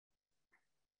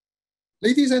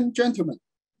Ladies and gentlemen,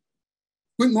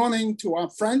 good morning to our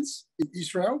friends in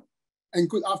Israel and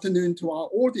good afternoon to our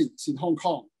audience in Hong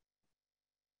Kong.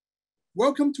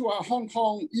 Welcome to our Hong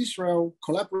Kong-Israel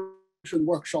collaboration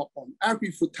workshop on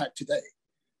AgriFood-Tech today.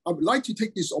 I would like to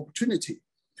take this opportunity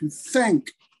to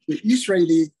thank the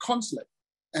Israeli Consulate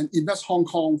and Invest Hong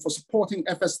Kong for supporting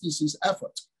FSDC's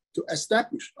effort to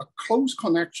establish a close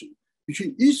connection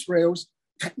between Israel's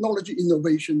technology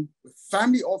innovation with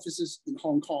family offices in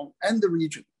Hong Kong and the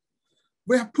region.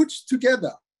 We have put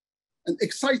together an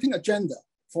exciting agenda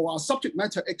for our subject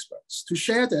matter experts to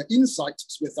share their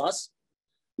insights with us.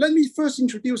 Let me first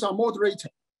introduce our moderator,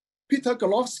 Peter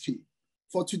Golowski,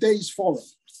 for today's forum.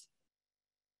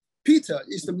 Peter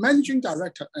is the Managing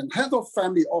Director and Head of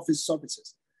Family Office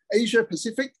Services, Asia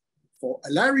Pacific for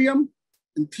Alarium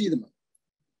and Tiedemann,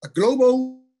 a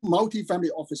global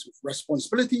multi-family office with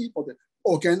responsibility for the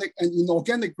organic and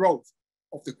inorganic growth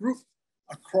of the group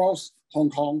across Hong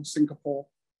Kong, Singapore,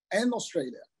 and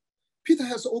Australia. Peter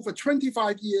has over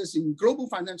 25 years in global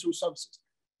financial services,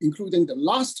 including the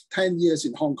last 10 years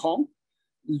in Hong Kong,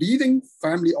 leading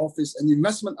family office and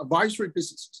investment advisory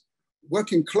businesses,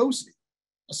 working closely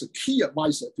as a key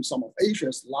advisor to some of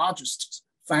Asia's largest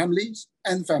families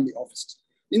and family offices.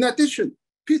 In addition,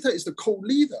 Peter is the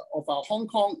co-leader of our Hong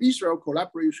Kong-Israel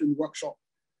collaboration workshop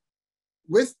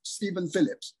with Stephen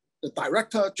Phillips, the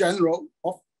Director General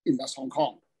of Invest Hong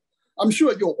Kong. I'm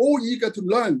sure you're all eager to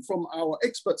learn from our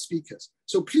expert speakers,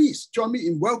 so please join me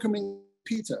in welcoming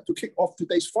Peter to kick off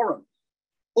today's forum.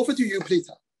 Over to you,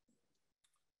 Peter.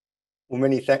 Well,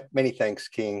 many thanks,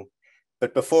 King.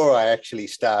 But before I actually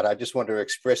start, I just want to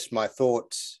express my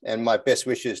thoughts and my best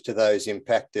wishes to those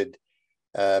impacted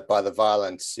by the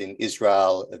violence in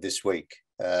Israel this week.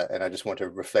 And I just want to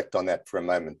reflect on that for a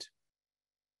moment.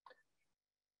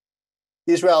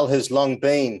 Israel has long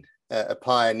been a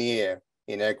pioneer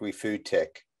in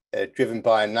agri-food-tech, driven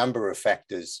by a number of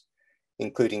factors,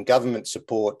 including government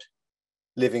support,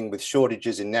 living with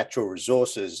shortages in natural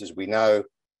resources, as we know,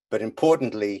 but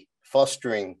importantly,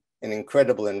 fostering an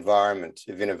incredible environment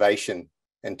of innovation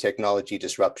and technology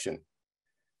disruption.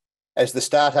 As the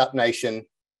startup nation,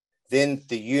 then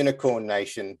the unicorn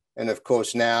nation, and of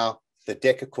course now the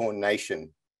decacorn nation,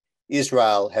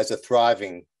 Israel has a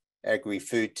thriving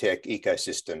agri-food-tech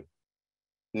ecosystem,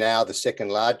 now the second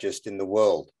largest in the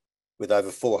world, with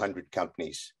over 400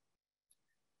 companies.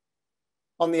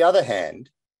 On the other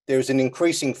hand, there is an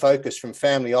increasing focus from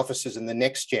family offices and the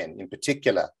next gen in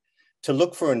particular to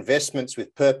look for investments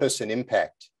with purpose and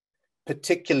impact,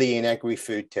 particularly in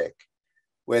agri-food-tech,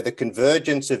 where the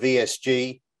convergence of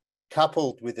ESG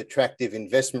coupled with attractive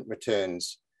investment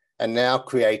returns are now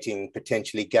creating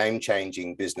potentially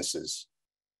game-changing businesses.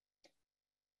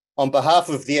 On behalf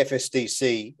of the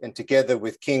FSDC and together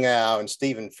with King Ao and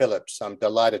Stephen Phillips, I'm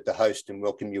delighted to host and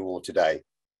welcome you all today.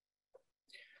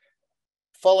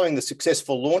 Following the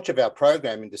successful launch of our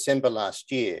program in December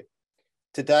last year,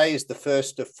 today is the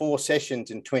first of 4 sessions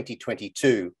in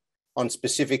 2022 on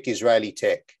specific Israeli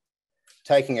tech,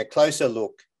 taking a closer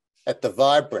look at the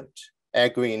vibrant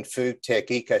agri and food tech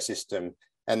ecosystem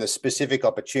and the specific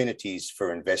opportunities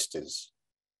for investors.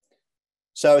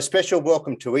 So a special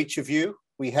welcome to each of you.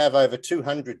 We have over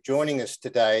 200 joining us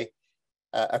today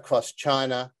across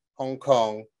China, Hong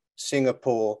Kong,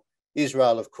 Singapore,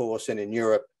 Israel, of course, and in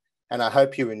Europe. And I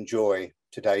hope you enjoy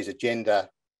today's agenda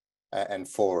and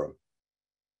forum.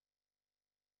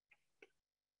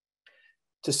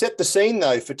 To set the scene,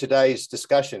 though, for today's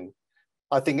discussion,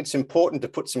 I think it's important to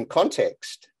put some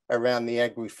context around the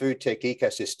agri-food-tech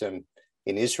ecosystem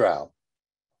in Israel.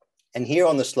 And here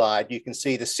on the slide, you can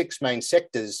see the 6 main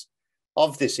sectors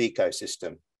of this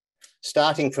ecosystem,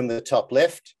 starting from the top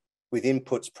left with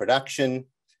inputs production,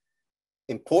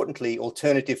 importantly,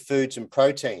 alternative foods and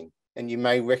protein. And you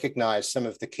may recognize some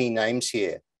of the key names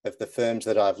here of the firms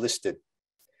that I've listed.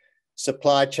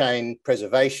 Supply chain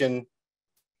preservation,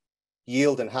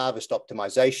 yield and harvest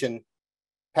optimization,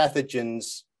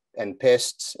 pathogens and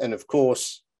pests, and of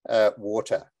course,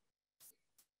 water.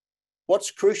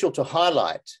 What's crucial to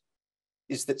highlight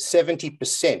is that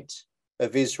 70%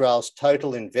 of Israel's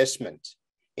total investment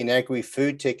in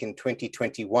agri-food-tech in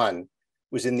 2021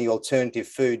 was in the alternative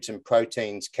foods and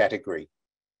proteins category.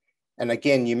 And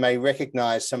again, you may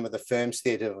recognize some of the firms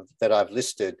that I've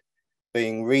listed,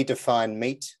 being Redefined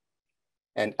Meat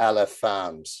and Aleph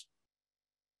Farms.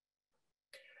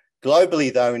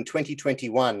 Globally, though, in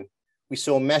 2021, we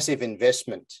saw massive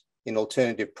investment in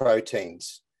alternative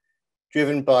proteins,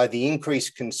 driven by the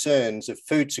increased concerns of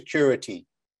food security,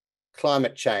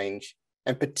 climate change,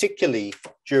 and particularly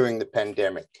during the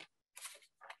pandemic.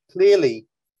 Clearly,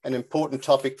 an important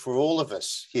topic for all of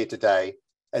us here today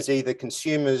as either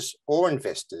consumers or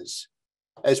investors,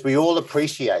 as we all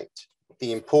appreciate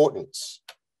the importance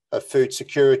of food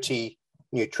security,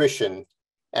 nutrition,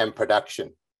 and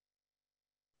production.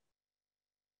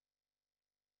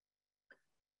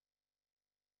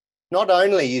 Not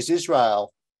only is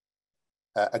Israel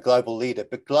a global leader,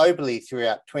 but globally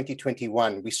throughout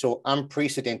 2021, we saw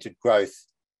unprecedented growth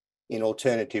in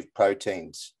alternative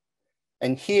proteins.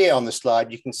 And here on the slide,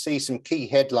 you can see some key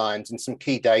headlines and some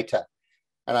key data.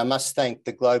 And I must thank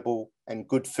the Global and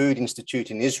Good Food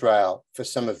Institute in Israel for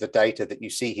some of the data that you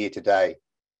see here today.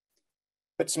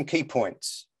 But some key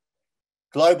points.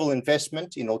 Global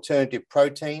investment in alternative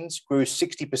proteins grew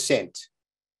 60%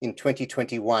 in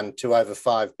 2021 to over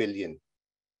 5 billion.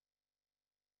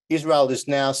 Israel is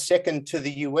now second to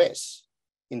the US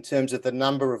in terms of the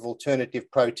number of alternative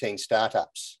protein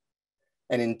startups,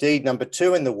 and indeed number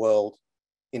 2 in the world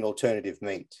in alternative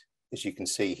meat, as you can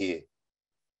see here.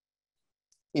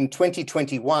 In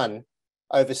 2021,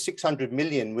 over 600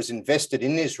 million was invested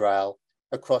in Israel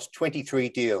across 23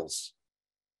 deals,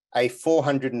 a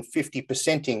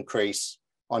 450% increase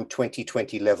on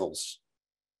 2020 levels.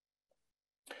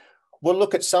 We'll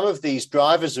look at some of these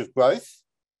drivers of growth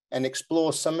and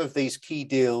explore some of these key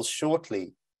deals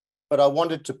shortly, but I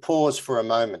wanted to pause for a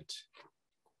moment.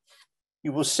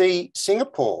 You will see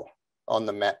Singapore on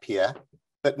the map here,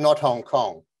 but not Hong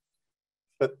Kong.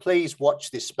 But please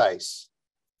watch this space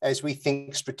as we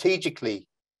think strategically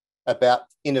about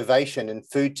innovation and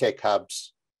food tech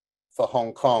hubs for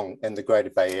Hong Kong and the Greater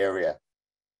Bay Area.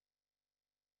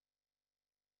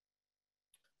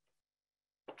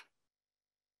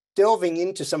 Delving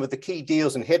into some of the key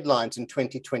deals and headlines in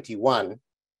 2021,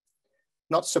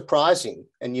 not surprising,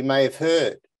 and you may have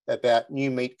heard about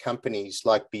new meat companies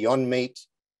like Beyond Meat,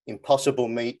 Impossible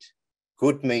Meat,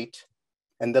 Good Meat,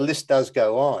 and the list does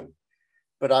go on.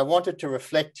 But I wanted to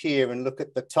reflect here and look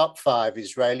at the top 5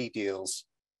 Israeli deals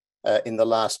in the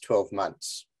last 12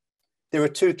 months. There are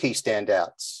 2 key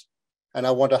standouts, and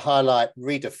I want to highlight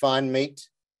Redefined Meat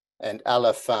and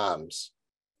Allah Farms.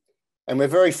 And we're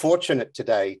very fortunate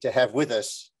today to have with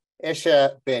us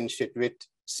Esha Ben-Shitrit,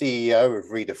 CEO of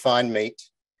Redefined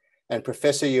Meat, and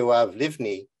Professor Yoav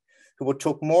Livni, who will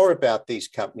talk more about these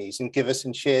companies and give us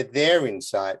and share their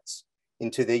insights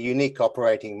into their unique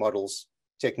operating models,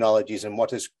 technologies, and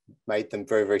what has made them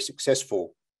very, very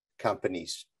successful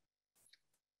companies.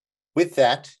 With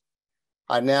that,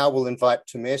 I now will invite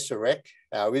Tomer Sorek,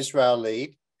 our Israel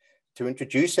lead, to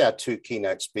introduce our 2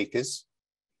 keynote speakers.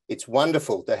 It's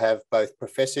wonderful to have both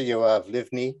Professor Yoav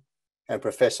Livni and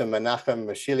Professor Menachem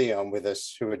Mashilion with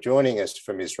us, who are joining us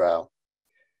from Israel.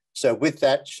 So with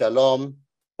that, shalom,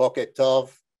 boker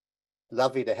tov,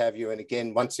 lovely to have you. And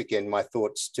again, once again, my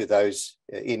thoughts to those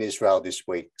in Israel this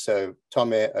week. So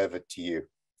Tomer, over to you.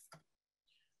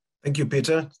 Thank you,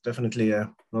 Peter. It's definitely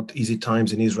not easy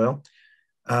times in Israel.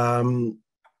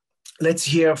 Let's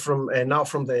hear from now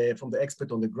from the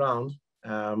expert on the ground.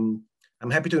 I'm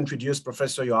happy to introduce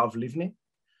Professor Yoav Livni.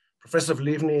 Professor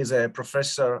Livni is a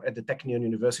professor at the Technion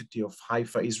University of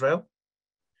Haifa, Israel.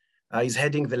 He's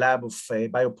heading the lab of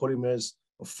biopolymers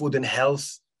of food and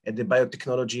health at the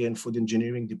Biotechnology and Food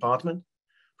Engineering Department.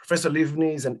 Professor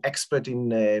Livni is an expert in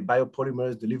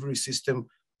biopolymers delivery system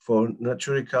for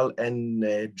nutraceutical and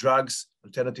drugs,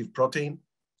 alternative protein.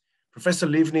 Professor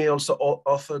Livni also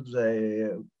authored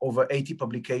over 80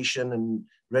 publications and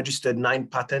registered 9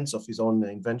 patents of his own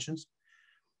inventions.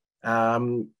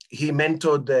 He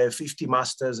mentored 50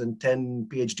 masters and 10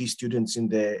 PhD students in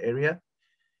the area,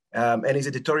 and is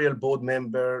editorial board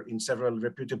member in several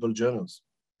reputable journals.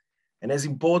 And as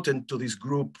important to this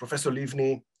group, Professor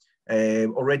Livni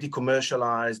already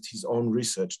commercialized his own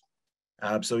research.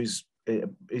 So he's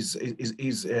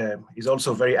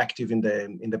also very active in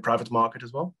the private market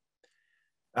as well.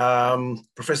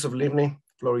 Professor Livni,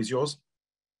 floor is yours.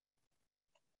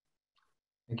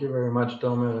 Thank you very much,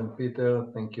 Tomer and Peter.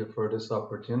 Thank you for this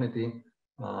opportunity.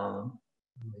 Let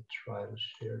me try to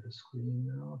share the screen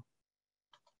now.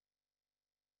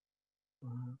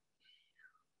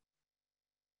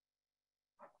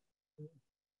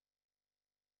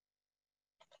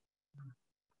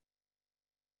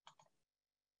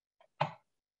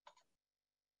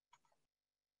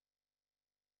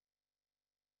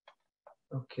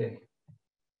 Okay.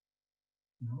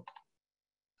 No.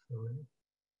 Sorry.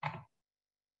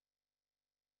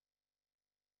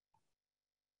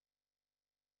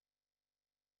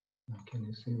 Can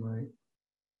you see my?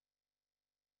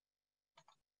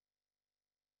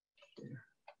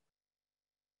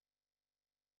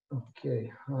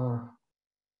 Okay.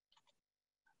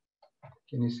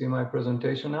 Can you see my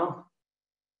presentation now?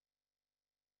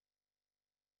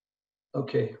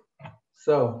 Okay.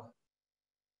 So,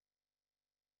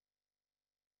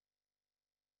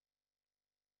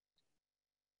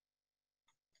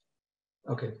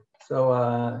 okay,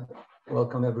 so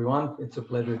welcome everyone. It's a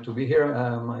pleasure to be here.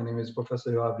 My name is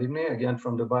Professor Yoav Livni, again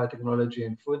from the Biotechnology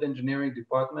and Food Engineering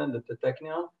Department at the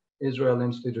Technion, Israel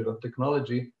Institute of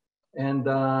Technology. And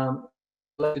I'd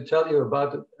like to tell you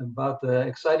about the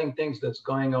exciting things that's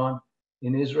going on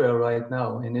in Israel right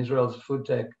now, in Israel's food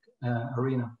tech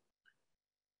arena.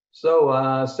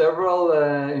 So several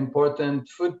important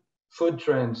food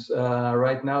trends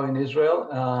right now in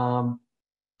Israel.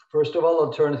 First of all,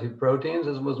 alternative proteins,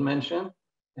 as was mentioned,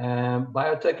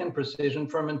 biotech and precision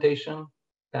fermentation,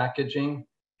 packaging,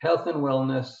 health and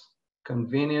wellness,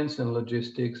 convenience and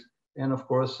logistics, and of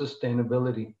course,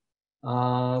 sustainability.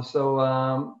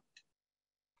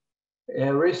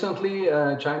 Recently,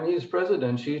 Chinese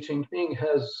President Xi Jinping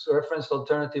has referenced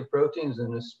alternative proteins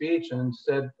in a speech and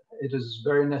said it is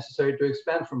very necessary to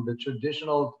expand from the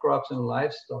traditional crops and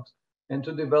livestock and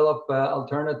to develop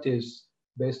alternatives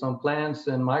based on plants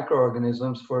and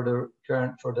microorganisms for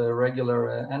the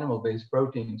regular animal-based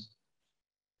proteins.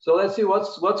 So let's see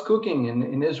what's cooking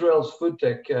in Israel's food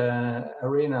tech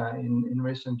arena in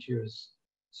recent years.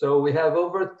 So we have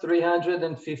over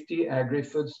 350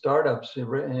 agri-food startups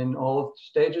in all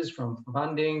stages, from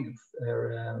funding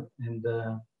and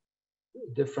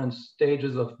different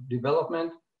stages of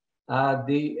development.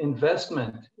 The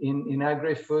investment in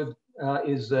agri-food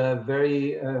is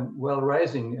very well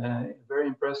rising, very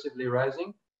impressively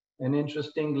rising. And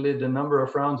interestingly, the number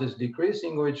of rounds is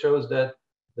decreasing, which shows that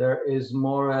there is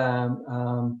more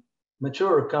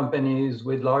mature companies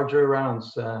with larger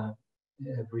rounds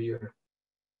every year.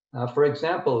 For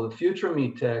example, Future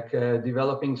Meat Tech,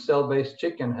 developing cell-based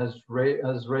chicken, has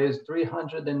raised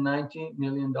 $390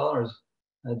 million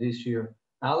this year.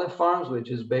 Aleph Farms, which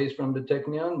is based from the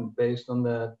Technion, based on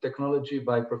the technology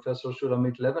by Professor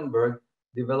Shulamit Levenberg,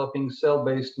 developing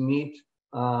cell-based meat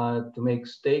to make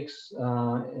steaks,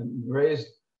 raised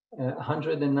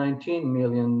 $119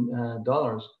 million.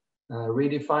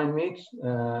 Redefine Meat,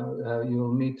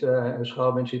 you'll meet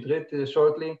Eshchar Ben Shitrit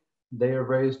shortly. They have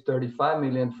raised $35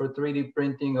 million for 3D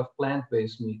printing of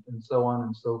plant-based meat, and so on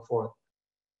and so forth.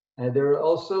 There are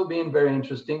also been very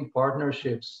interesting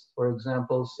partnerships. For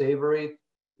example, Savory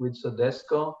with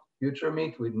Sodesco, Future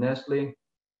Meat with Nestle,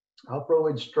 Alpro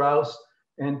with Strauss,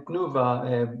 and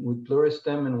Tnuva with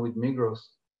Pluristem and with Migros.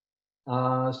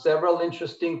 Several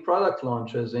interesting product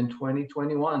launches in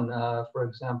 2021. For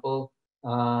example,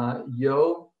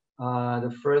 Yo,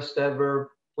 the first ever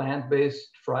plant-based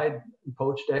fried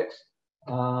poached eggs,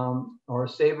 or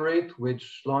Savory,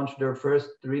 which launched their first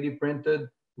 3D printed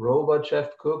robot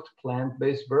chef cooked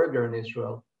plant-based burger in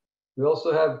Israel. We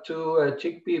also have two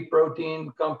chickpea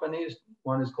protein companies.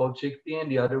 One is called Chickpea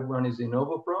and the other one is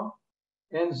InnovoPro.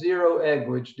 And Zero Egg,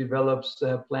 which develops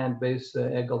plant-based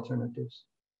egg alternatives.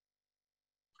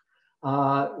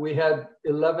 We had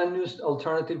 11 new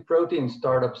alternative protein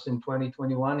startups in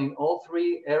 2021 in all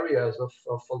three areas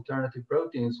of alternative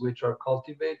proteins, which are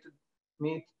cultivated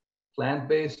meat,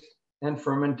 plant-based, and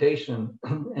fermentation.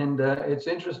 And it's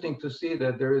interesting to see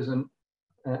that there is an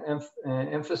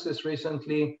emphasis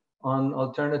recently on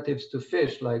alternatives to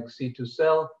fish, like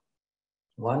C2Cell,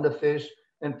 Wanda Fish,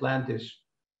 and Plantish.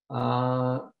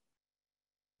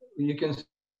 You can see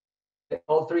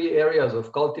all three areas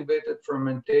of cultivated,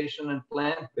 fermentation, and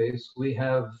plant-based. We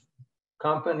have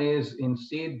companies in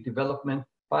seed development,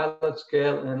 pilot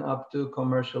scale, and up to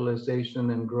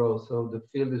commercialization and growth. So the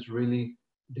field is really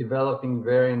developing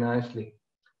very nicely.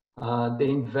 The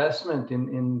investment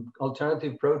in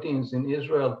alternative proteins in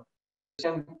Israel is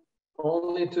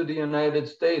only to the United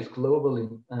States globally.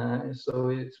 So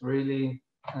it's really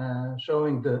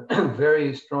showing the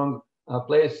very strong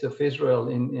place of Israel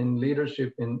in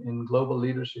leadership, in global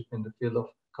leadership in the field of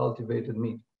cultivated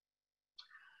meat.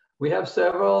 We have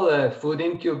several food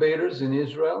incubators in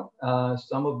Israel.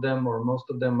 Some of them, or most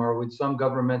of them, are with some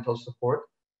governmental support.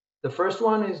 The first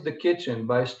one is The Kitchen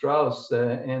by Strauss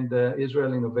and the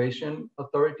Israel Innovation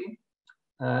Authority.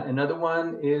 Another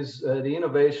one is the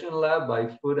Innovation Lab by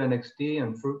Food NXT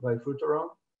and Fruit by Fruiteron.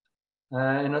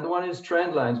 Another one is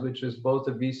Trendlines, which is both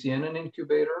a VC and an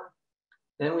incubator.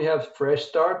 Then we have Fresh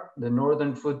Start, the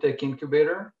Northern Food Tech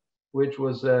Incubator, which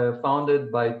was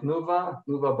founded by Tnuva.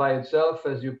 Tnuva by itself,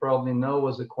 as you probably know,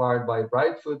 was acquired by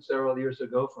Bright Food several years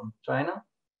ago from China.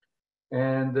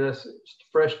 And this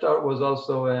Fresh Start was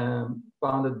also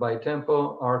founded by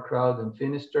Tempo, Our Crowd, and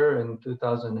Finister in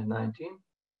 2019.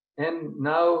 And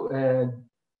now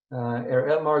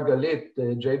Erel Margalit,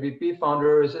 the JBP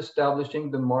founder, is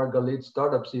establishing the Margalit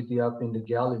Startup City up in the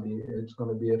Galilee. It's going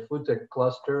to be a food tech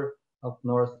cluster up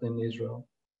north in Israel.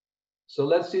 So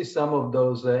let's see some of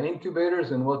those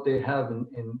incubators and what they have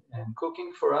in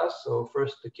cooking for us. So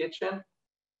first, the kitchen.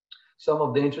 Some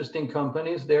of the interesting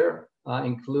companies there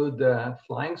include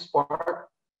Flying Spark,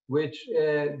 which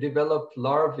developed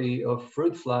larvae of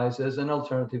fruit flies as an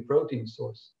alternative protein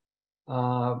source.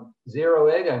 Zero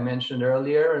Egg, I mentioned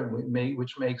earlier,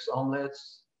 which makes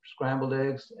omelets, scrambled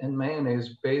eggs, and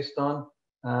mayonnaise based on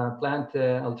plant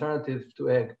alternative to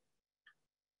egg.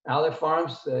 Aleph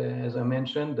Farms, as I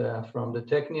mentioned, from the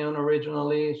Technion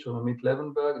originally, Shulamit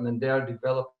Levenberg, and then they are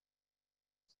developed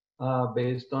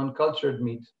based on cultured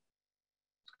meat.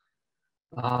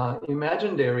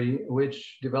 Imagine Dairy,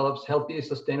 which develops healthy,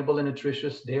 sustainable, and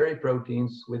nutritious dairy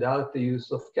proteins without the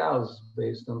use of cows,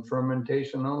 based on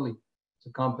fermentation only. It's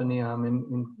a company I'm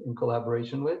in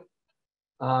collaboration with.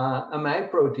 Amai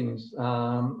Proteins.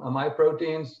 Amai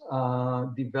Proteins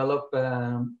develop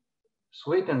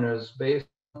sweeteners based on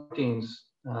proteins,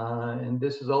 and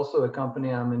this is also a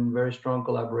company I'm in very strong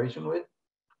collaboration with,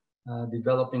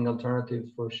 developing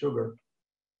alternatives for sugar.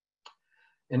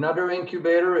 Another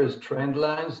incubator is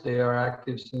Trendlines. They are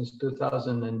active since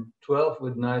 2012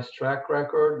 with nice track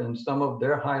record, and some of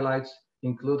their highlights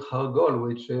include Hargol,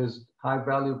 which is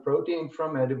high-value protein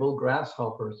from edible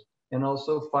grasshoppers, and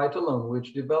also Phytolone,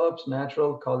 which develops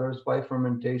natural colors by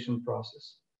fermentation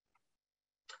process.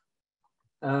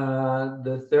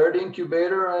 The third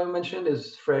incubator I mentioned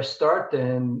is Fresh Start,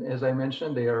 and as I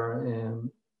mentioned,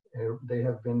 they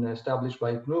have been established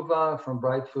by Tnuva from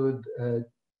Bright Food,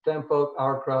 Tempo,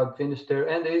 Our Crowd, Finisterre,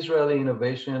 and the Israeli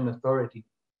Innovation Authority.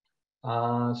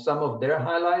 Some of their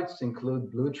highlights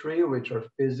include Blue Tree, which are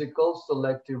physical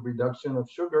selective reduction of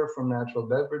sugar from natural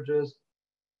beverages,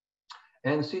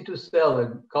 and C2Cell,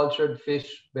 a cultured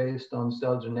fish based on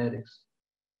cell genetics,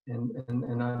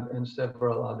 and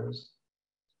several others.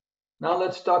 Now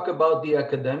let's talk about the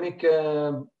academic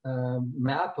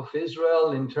map of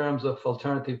Israel in terms of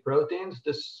alternative proteins.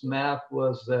 This map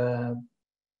was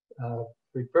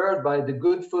prepared by the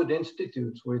Good Food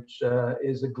Institute, which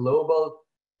is a global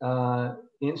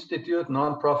institute,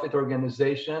 nonprofit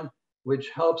organization, which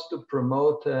helps to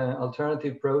promote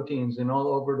alternative proteins in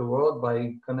all over the world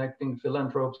by connecting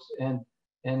philanthropes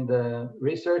and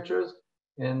researchers.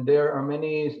 And there are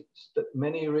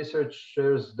many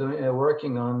researchers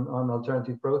working on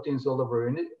alternative proteins all over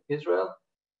in Israel.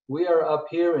 We are up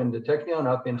here in the Technion,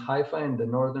 up in Haifa, in the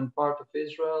northern part of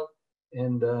Israel.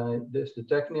 And the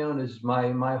Technion is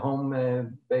my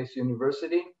home base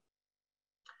university.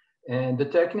 And the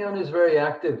Technion is very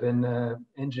active in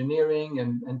engineering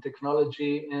and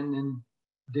technology, and in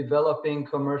developing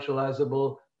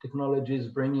commercializable technologies,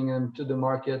 bringing them to the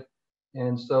market.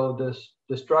 And so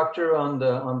the structure on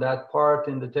that part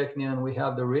in the Technion, we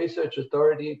have the research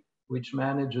authority, which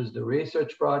manages the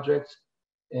research projects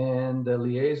and the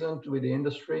liaison with the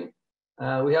industry.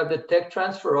 We have the tech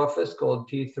transfer office called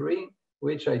T3,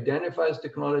 which identifies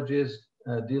technologies,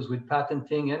 deals with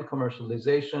patenting and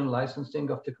commercialization,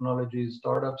 licensing of technologies,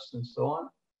 startups, and so on.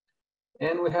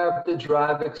 And we have the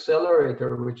Drive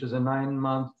Accelerator, which is a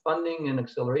 9-month funding and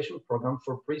acceleration program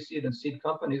for pre-seed and seed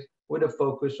companies with a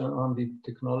focus on the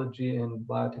technology and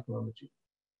biotechnology.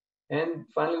 And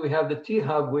finally, we have the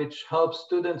T-Hub, which helps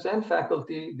students and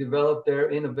faculty develop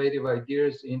their innovative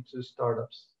ideas into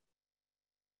startups.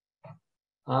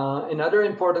 Another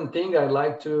important thing I'd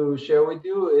like to share with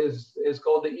you is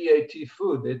called the EAT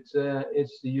Food.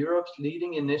 It's Europe's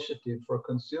leading initiative for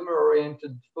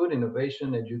consumer-oriented food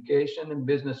innovation, education, and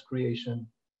business creation.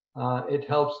 It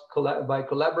helps by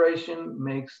collaboration,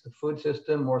 makes the food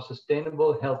system more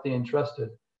sustainable, healthy, and trusted.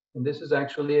 And this is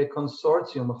actually a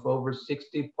consortium of over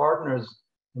 60 partners,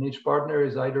 and each partner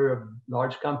is either a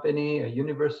large company, a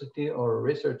university, or a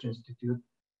research institute.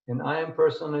 And I am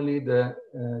personally the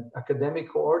academic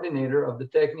coordinator of the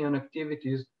Technion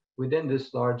activities within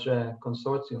this large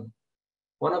consortium.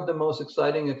 One of the most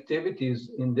exciting activities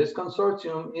in this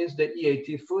consortium is the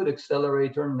EAT Food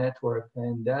Accelerator Network.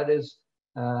 And that is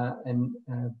a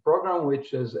program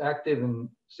which is active in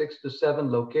 6 to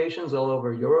 7 locations all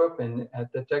over Europe, and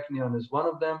at the Technion is one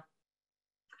of them.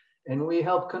 And we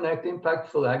help connect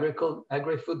impactful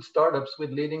agri-food startups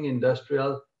with leading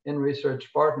industrial and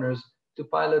research partners to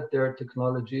pilot their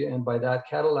technology, and by that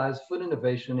catalyze food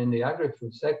innovation in the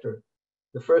agri-food sector.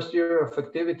 The first year of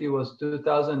activity was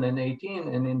 2018,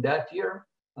 and in that year,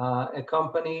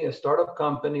 a startup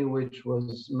company which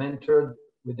was mentored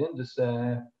within this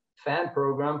FAN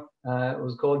program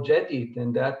was called Jet Eat,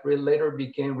 and that later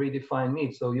became Redefined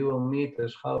Meat. So you will meet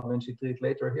Shchar Ben Shitrit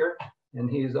later here, and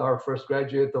he's our first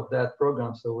graduate of that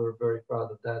program, so we're very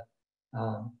proud of that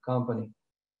company.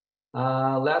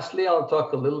 Lastly, I'll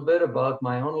talk a little bit about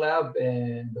my own lab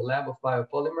and the lab of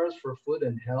biopolymers for food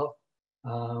and health.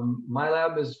 My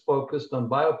lab is focused on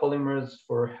biopolymers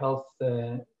for health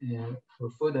and for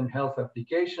food and health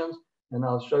applications, and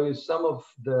I'll show you some of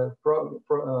the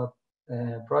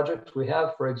projects we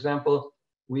have. For example,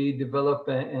 we develop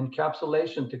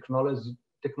encapsulation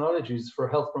technologies for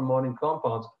health promoting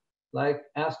compounds like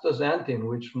astaxanthin,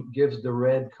 which gives the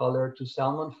red color to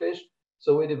salmon fish.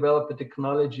 So we developed a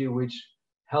technology which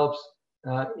helps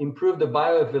improve the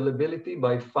bioavailability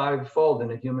by 5-fold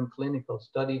in a human clinical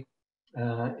study.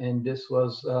 And this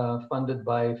was funded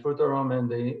by Frutarom and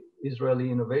the Israeli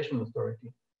Innovation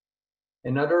Authority.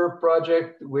 Another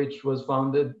project which was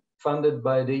funded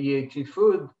by the EAT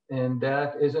Food, and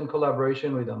that is in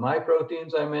collaboration with the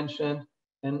MyProteins I mentioned,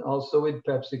 and also with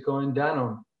PepsiCo and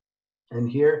Danone. And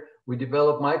here we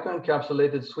develop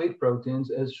microencapsulated sweet proteins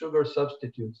as sugar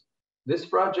substitutes. This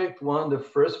project won the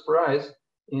first prize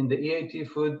in the EAT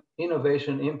Food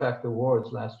Innovation Impact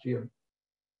Awards last year.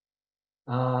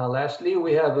 Lastly,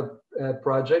 we have a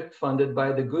project funded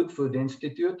by the Good Food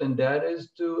Institute, and that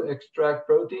is to extract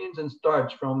proteins and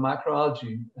starch from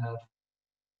macroalgae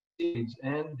seeds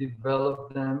and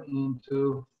develop them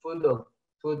into food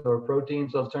or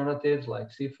proteins alternatives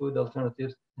like seafood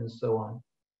alternatives and so on.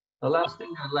 The last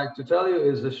thing I'd like to tell you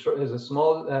is a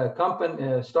small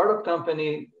startup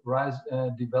company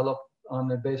developed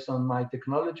based on my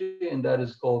technology, and that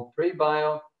is called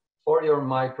PreBio for your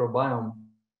microbiome.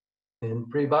 And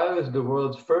PreBio is the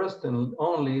world's first and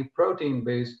only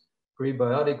protein-based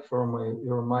prebiotic for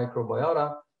your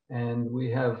microbiota. And we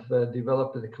have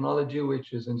developed a technology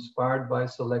which is inspired by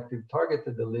selective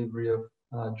targeted delivery of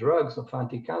drugs, of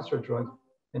anti-cancer drugs.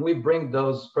 And we bring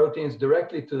those proteins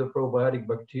directly to the probiotic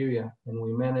bacteria. And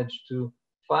we manage to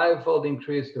 5-fold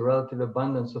increase the relative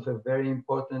abundance of a very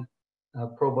important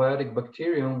probiotic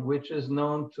bacterium, which is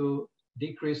known to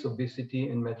decrease obesity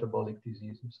and metabolic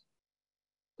diseases.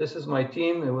 This is my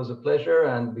team. It was a pleasure,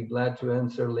 and be glad to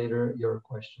answer later your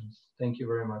questions. Thank you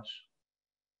very much.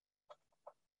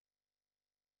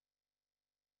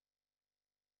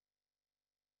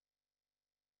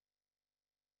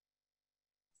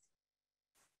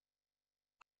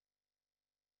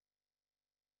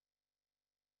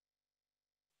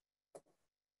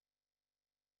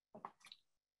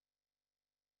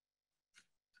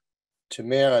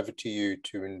 Tamir, over to you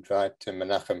to invite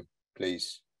Menachem,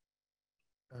 please.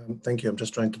 Thank you. I'm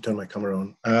just trying to turn my camera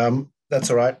on. That's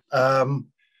all right.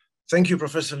 Thank you,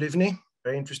 Professor Livni.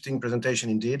 Very interesting presentation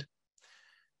indeed.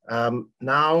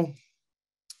 Now,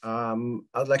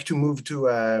 I'd like to move to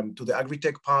the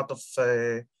Agri-Tech part of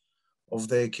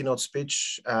the keynote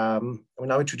speech. I will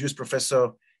now introduce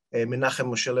Professor Menachem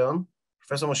Moshe Leon.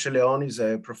 Professor Moshe Leon is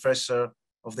a professor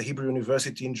of the Hebrew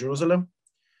University in Jerusalem.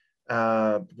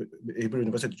 Hebrew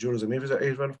University of Jerusalem,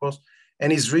 Israel, of course.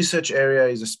 And his research area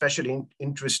is especially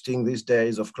interesting these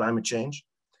days of climate change.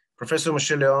 Professor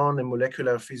Moshe Leon, a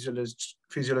molecular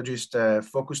physiologist,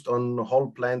 focused on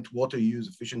whole plant water use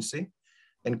efficiency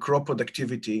and crop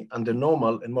productivity under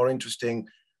normal and more interesting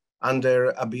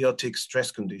under abiotic stress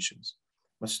conditions.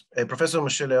 Professor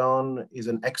Moshe Leon is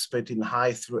an expert in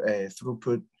high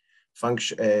throughput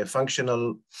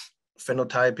functional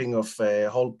phenotyping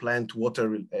of whole plant water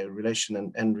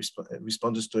relation and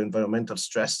responses to environmental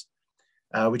stress,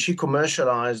 which he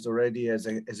commercialized already as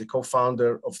a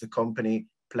co-founder of the company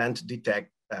Plant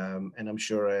Detect, and I'm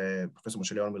sure Professor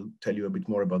Moshe Leon will tell you a bit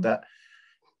more about that.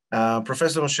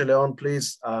 Professor Moshe Leon,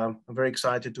 please, I'm very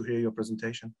excited to hear your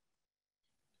presentation.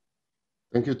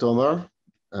 Thank you, Tomer,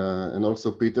 and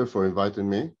also Peter for inviting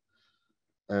me.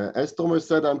 As Tomer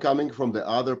said, I'm coming from the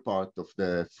other part of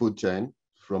the food chain,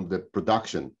 from the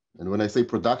production. And when I say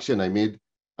production, I mean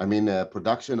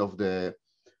production of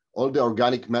all the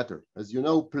organic matter. As you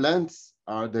know, plants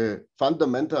are the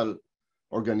fundamental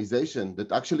organization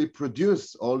that actually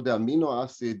produce all the amino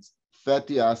acids,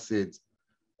 fatty acids,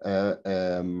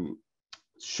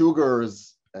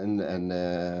 sugars,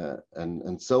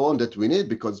 and so on that we need,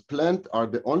 because plants are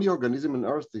the only organism on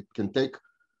Earth that can take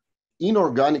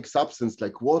inorganic substance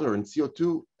like water and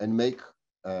CO2 and make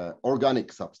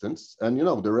organic substance, and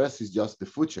the rest is just the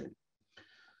food chain.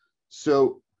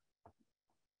 So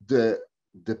the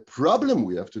problem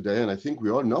we have today, and I think we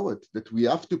all know it, that we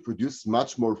have to produce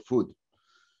much more food.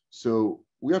 So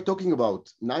we are talking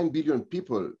about 9 billion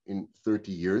people in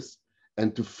 30 years,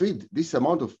 and to feed this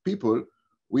amount of people,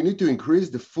 we need to increase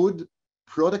the food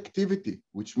productivity,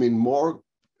 which means more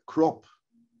crop,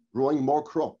 growing more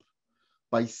crop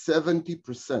by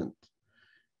 70%.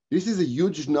 This is a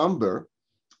huge number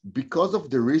because of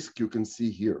the risk you can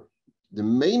see here. The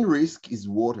main risk is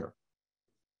water.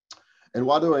 And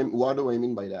what do I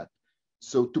mean by that?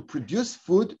 So to produce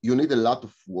food, you need a lot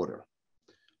of water.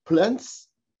 Plants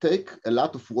take a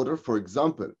lot of water. For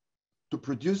example, to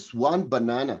produce one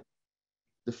banana,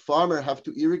 the farmer have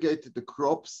to irrigate the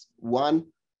crops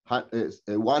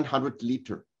 100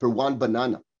 liter per one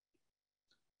banana.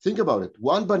 Think about it.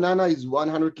 One banana is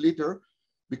 100 liter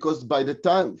because by the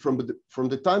time, from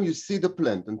the time you see the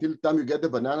plant until the time you get the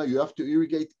banana, you have to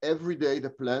irrigate every day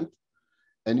the plant.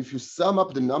 And if you sum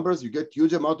up the numbers, you get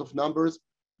huge amount of numbers.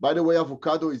 By the way,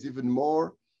 avocado is even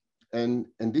more. And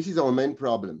this is our main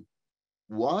problem.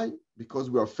 Why? Because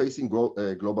we are facing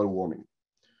global warming.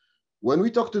 When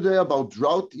we talk today about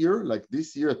drought year, like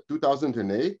this year,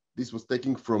 2008, this was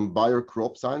taken from Bayer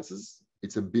Crop Sciences.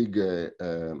 It's a big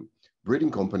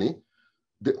breeding company.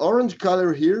 The orange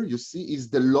color here, you see, is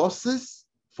the losses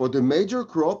for the major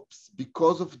crops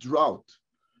because of drought.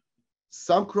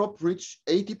 Some crop reach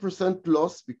 80%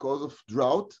 loss because of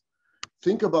drought.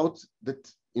 Think about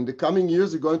that in the coming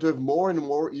years, you're going to have more and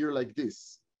more year like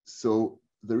this. So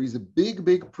there is a big,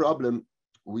 big problem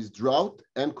with drought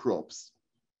and crops.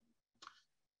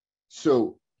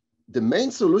 So the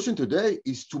main solution today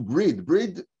is to breed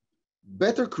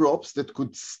better crops that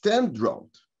could stand drought.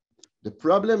 The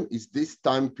problem is this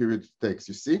time period it takes,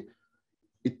 you see?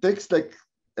 It takes like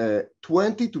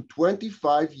 20 to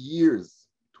 25 years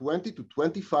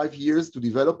to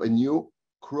develop a new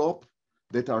crop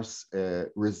that are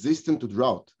resistant to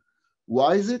drought.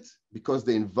 Why is it? Because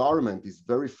the environment is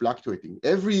very fluctuating.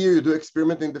 Every year you do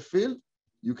experiment in the field,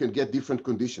 you can get different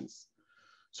conditions.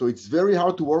 So it's very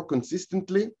hard to work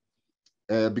consistently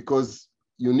because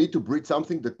you need to breed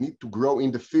something that needs to grow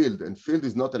in the field, and field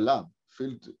is not a lab.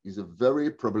 Field is a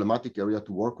very problematic area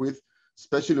to work with,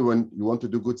 especially when you want to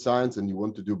do good science and you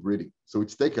want to do breeding. So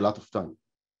it's take a lot of time.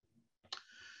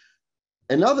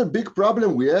 Another big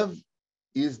problem we have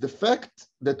is the fact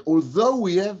that although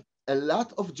we have a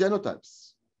lot of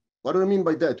genotypes, what do I mean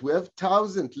by that? We have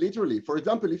thousands, literally. For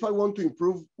example, if I want to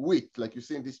improve wheat, like you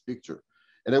see in this picture,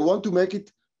 and I want to make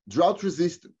it drought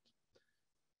resistant,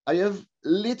 I have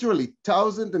literally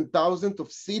thousands and thousands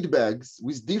of seed bags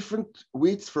with different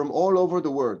wheats from all over the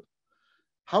world.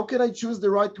 How can I choose the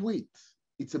right wheat?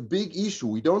 It's a big issue.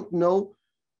 We don't know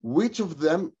which of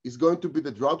them is going to be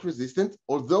the drought resistant,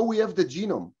 although we have the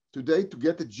genome. Today, to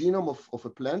get a genome of a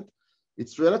plant,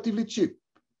 it's relatively cheap.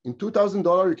 In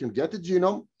 $2,000, you can get a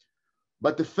genome,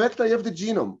 but the fact I have the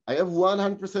genome, I have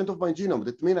 100% of my genome.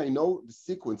 That means I know the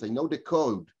sequence, I know the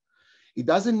code. It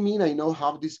doesn't mean I know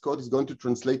how this code is going to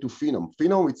translate to phenome.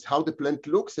 Phenome, it's how the plant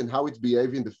looks and how it's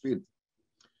behaving in the field.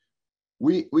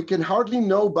 We can hardly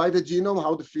know by the genome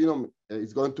how the phenome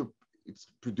is going to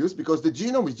produce because the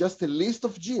genome is just a list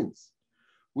of genes.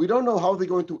 We don't know how they're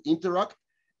going to interact,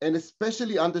 and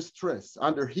especially under stress,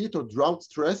 under heat or drought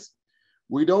stress,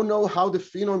 we don't know how the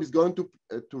phenome is going to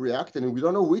react, and we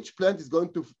don't know which plant is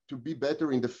going to be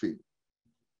better in the field.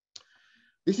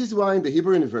 This is why in the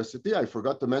Hebrew University, I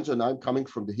forgot to mention, I'm coming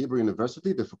from the Hebrew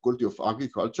University, the Faculty of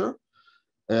Agriculture.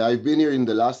 I've been here in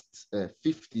the last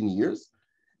 15 years.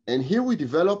 And here we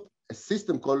develop a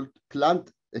system called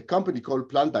a company called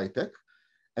Plant-Tech.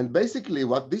 And basically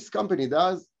what this company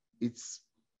does, it's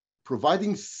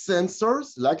providing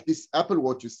sensors like this Apple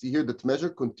Watch you see here that measure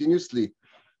continuously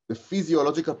the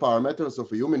physiological parameters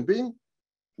of a human being.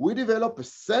 We develop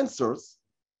sensors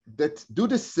that do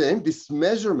the same, this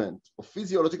measurement of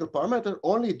physiological parameter,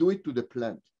 only do it to the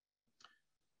plant.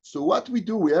 So what we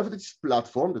do, we have this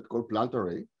platform that's called Plant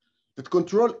Array that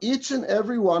control each and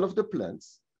every one of the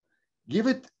plants, give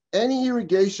it any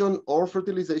irrigation or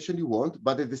fertilization you want,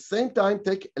 but at the same time,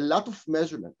 take a lot of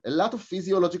measurement, a lot of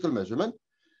physiological measurement.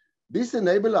 This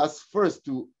enables us first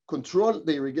to control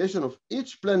the irrigation of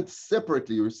each plant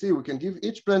separately. You see, we can give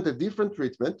each plant a different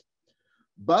treatment,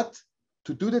 but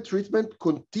to do the treatment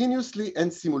continuously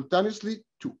and simultaneously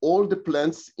to all the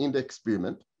plants in the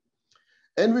experiment.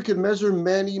 And we can measure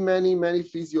many, many, many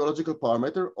physiological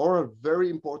parameters, or are very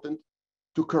important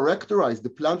to characterize the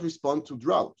plant response to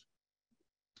drought.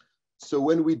 So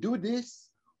when we do this,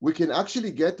 we can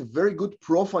actually get a very good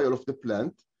profile of the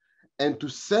plant, and to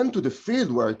send to the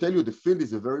field, where I tell you the field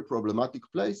is a very problematic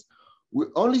place, we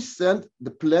only send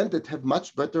the plant that have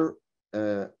much better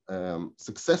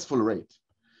successful rate.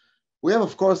 We have,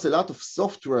 of course, a lot of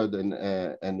software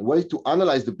and way to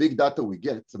analyze the big data we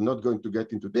get. I'm not going to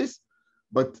get into this,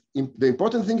 but the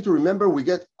important thing to remember, we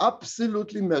get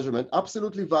absolutely measurement,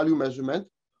 absolutely value measurement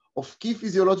of key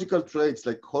physiological traits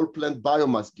like whole plant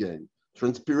biomass gain,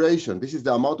 transpiration. This is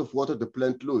the amount of water the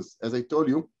plant lose. As I told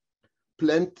you,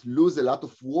 plant lose a lot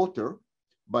of water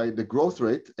by the growth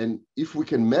rate. And if we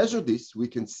can measure this, we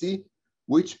can see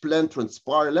which plant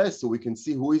transpire less, so we can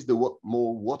see who is the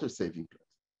more water-saving plant.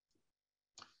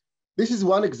 This is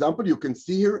one example. You can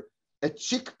see here a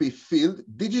chickpea field,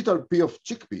 digital P of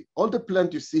chickpea. All the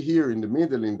plant you see here in the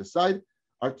middle, in the side,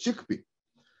 are chickpea.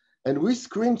 And we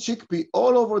screen chickpea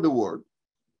all over the world.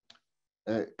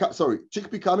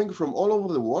 Chickpea coming from all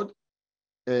over the world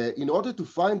in order to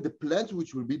find the plant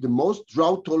which will be the most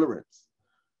drought tolerant.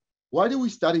 Why do we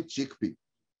study chickpea?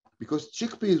 Because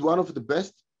chickpea is one of the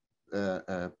best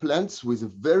plants with a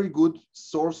very good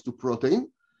source to protein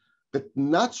that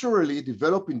naturally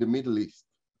develop in the Middle East.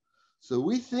 So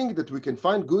we think that we can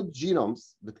find good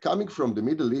genomes that coming from the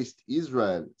Middle East,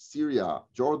 Israel, Syria,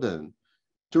 Jordan,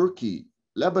 Turkey,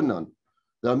 Lebanon.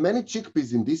 There are many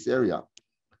chickpeas in this area.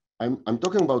 I'm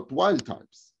talking about wild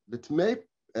types that may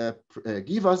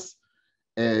give us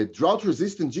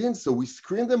drought-resistant genes, so we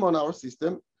screen them on our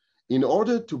system in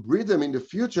order to breed them in the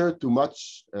future to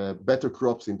much better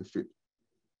crops in the field.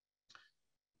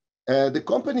 The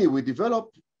company we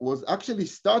developed was actually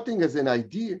starting as an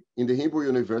idea in the Hebrew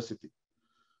University.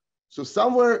 So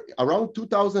somewhere around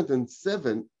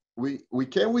 2007, we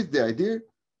came with the idea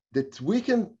that we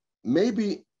can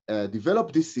maybe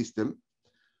develop this system.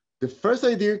 The first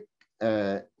idea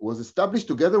was established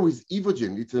together with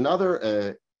Evogen. It's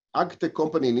another ag tech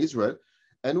company in Israel.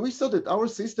 And we saw that our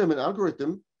system and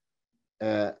algorithm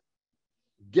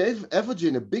gave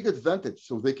Evogen a big advantage,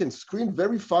 so they can screen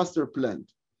very faster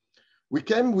plant. We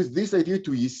came with this idea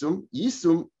to Yisum.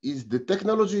 Yisum is the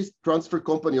technology transfer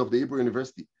company of the Hebrew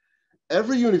University.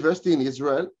 Every university in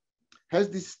Israel has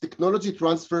this technology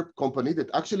transfer company that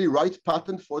actually write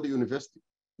patent for the university.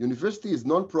 University is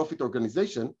non-profit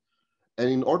organization, and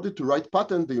in order to write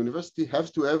patent, the university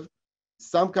has to have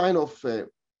some kind of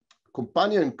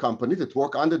companion company that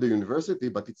work under the university,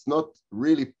 but it's not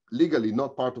really legally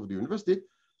not part of the university,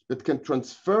 that can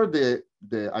transfer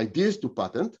the ideas to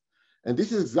patent. And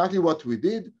this is exactly what we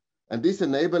did. And this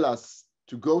enabled us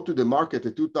to go to the market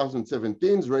in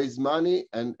 2017, raise money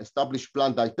and establish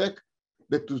Plant-Tech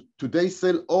that today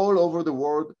sell all over the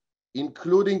world,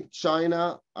 including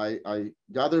China. I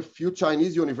gather few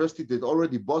Chinese universities that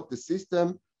already bought the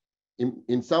system.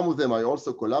 In some of them, I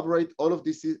also collaborate. All of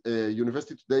these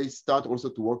universities today start also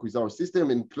to work with our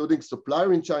system, including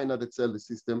supplier in China that sell the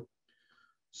system.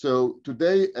 So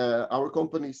today, our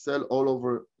company sell all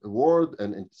over the world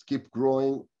and keep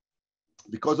growing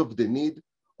because of the need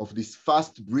of this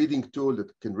fast breeding tool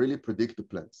that can really predict the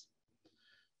plants.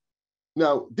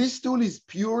 Now, this tool is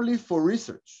purely for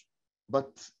research,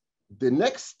 but the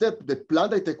next step that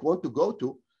Plant-Tech want to go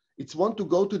to, it's want to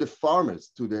go to the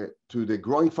farmers, to the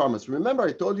growing farmers. Remember,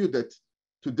 I told you that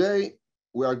today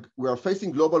we are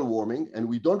facing global warming and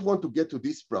we don't want to get to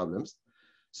these problems.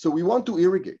 So we want to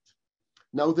irrigate.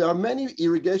 Now, there are many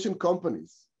irrigation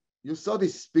companies. You saw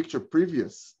this picture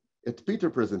previous at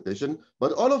Peter's presentation,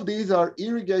 but all of these are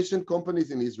irrigation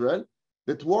companies in Israel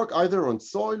that work either on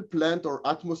soil, plant, or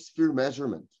atmosphere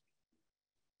measurement.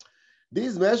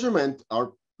 These measurements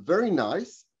are very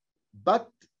nice, but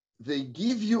they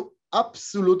give you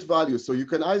absolute value. So you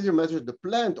can either measure the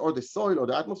plant or the soil or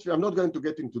the atmosphere. I'm not going to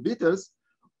get into details.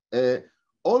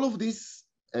 All of these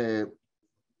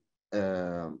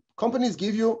companies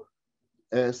give you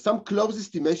some close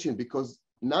estimation because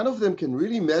none of them can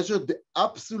really measure the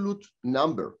absolute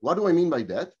number. What do I mean by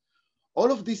that?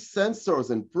 All of these sensors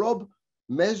and probe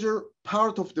measure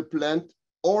part of the plant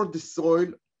or the soil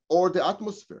or the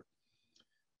atmosphere.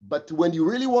 But when you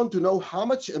really want to know how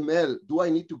much ml do I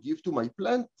need to give to my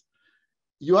plant,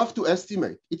 you have to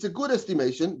estimate. It's a good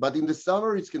estimation, but in the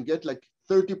summer, it can get like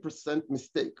 30%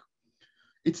 mistake.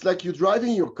 It's like you're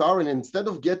driving your car and instead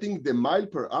of getting the mile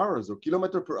per hour or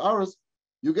kilometer per hour,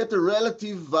 you get a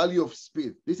relative value of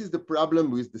speed. This is the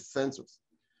problem with the sensors.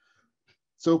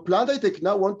 So Plant-Tech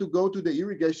now want to go to the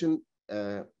irrigation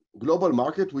global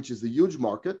market, which is a huge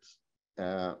market.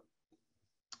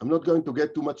 I'm not going to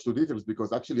get too much to details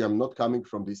because actually I'm not coming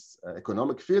from this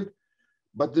economic field,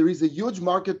 but there is a huge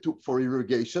market for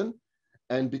irrigation.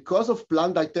 And because of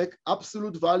Plant-Tech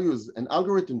absolute values and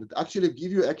algorithms that actually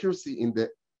give you accuracy in the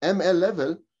ML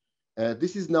level,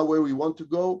 this is now where we want to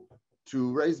go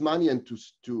to raise money and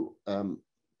to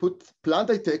put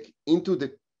Plant-Tech into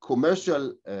the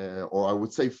commercial, or I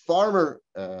would say farmer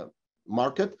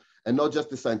market, and not just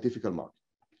the scientific market.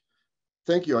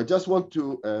 Thank you. I just want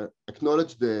to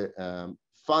acknowledge the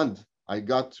fund I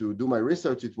got to do my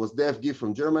research. It was DFG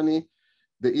from Germany,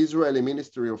 the Israeli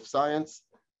Ministry of Science,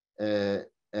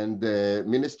 and the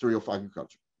Ministry of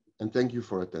Agriculture. And thank you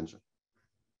for attention.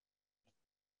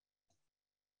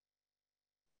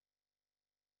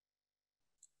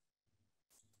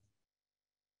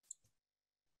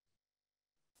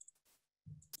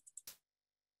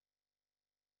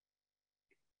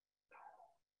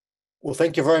 Well,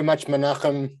 thank you very much,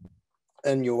 Menachem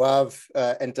and Yoav,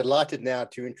 and delighted now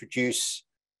to introduce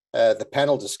the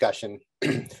panel discussion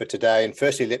for today. And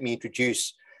firstly, let me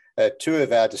introduce two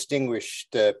of our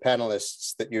distinguished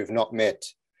panelists that you've not met.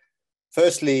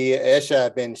 Firstly,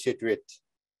 Esha Ben Shidrit.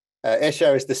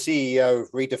 Esha is the CEO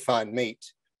of Redefined Meat.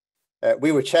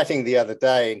 We were chatting the other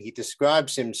day, and he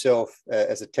describes himself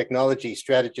as a technology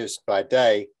strategist by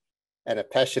day and a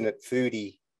passionate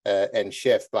foodie and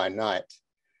chef by night.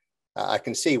 I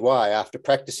can see why. After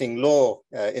practicing law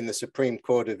in the Supreme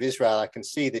Court of Israel, I can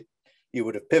see that you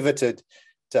would have pivoted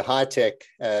to high tech.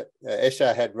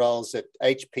 Esha had roles at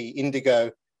HP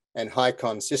Indigo and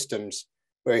Hycon Systems,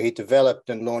 where he developed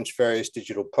and launched various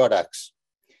digital products.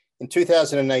 In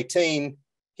 2018,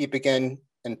 he began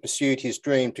and pursued his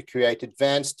dream to create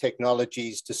advanced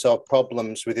technologies to solve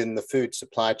problems within the food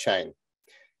supply chain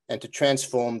and to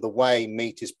transform the way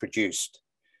meat is produced.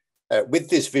 With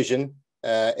this vision,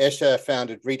 Esha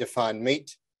founded Redefined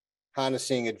Meat,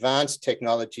 harnessing advanced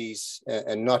technologies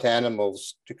and not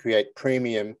animals to create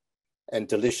premium and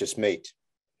delicious meat.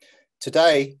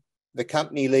 Today, the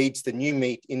company leads the new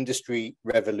meat industry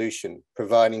revolution,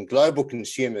 providing global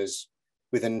consumers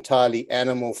with entirely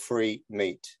animal-free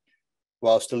meat,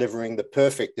 whilst delivering the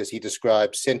perfect, as he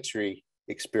describes, sensory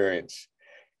experience.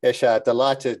 Esha,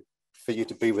 delighted for you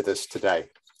to be with us today.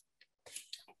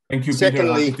 Thank you, Peter.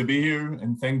 Happy to be here,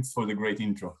 and thanks for the great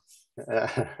intro.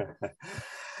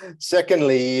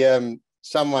 Secondly,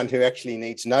 someone who actually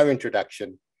needs no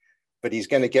introduction, but he's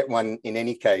going to get one in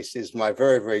any case, is my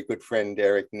very, very good friend,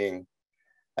 Eric Ning,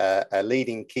 a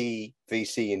leading key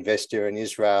VC investor in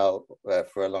Israel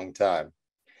for a long time.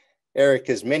 Eric,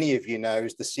 as many of you know,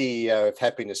 is the CEO of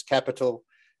Happiness Capital,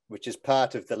 which is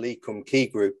part of the Lee Kum Kee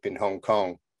Group in Hong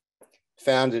Kong.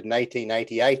 Founded in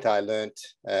 1888, I learnt,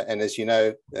 and as you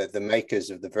know, the makers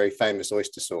of the very famous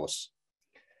oyster sauce.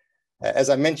 As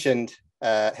I mentioned,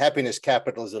 Happiness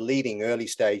Capital is a leading early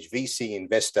stage VC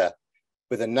investor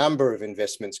with a number of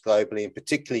investments globally, and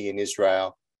particularly in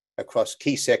Israel, across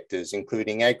key sectors,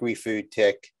 including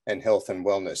Agri-Food-Tech and health and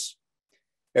wellness.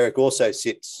 Eric also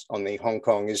sits on the Hong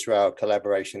Kong-Israel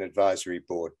Collaboration Advisory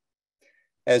Board.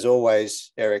 As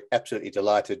always, Eric, absolutely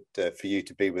delighted for you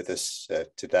to be with us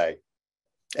today.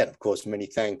 And of course, many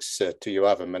thanks to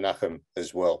Yoav and Menachem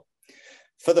as well.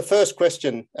 For the first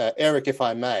question, Eric, if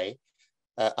I may,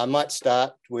 I might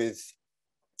start with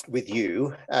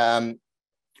you.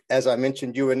 As I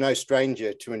mentioned, you are no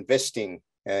stranger to investing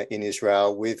in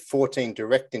Israel, with 14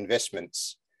 direct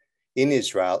investments in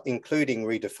Israel, including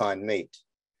Redefined Meat.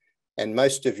 And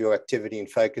most of your activity and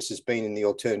focus has been in the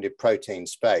alternative protein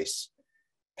space.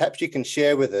 Perhaps you can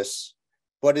share with us,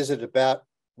 what is it about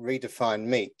Redefined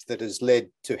Meat that has led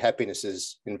to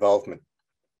Happiness's involvement?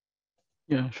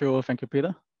 Yeah, sure. Thank you,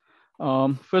 Peter.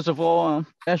 First of all,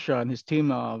 Esha and his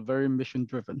team are very mission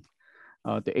driven.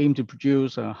 They aim to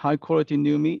produce a high quality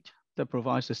new meat that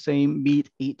provides the same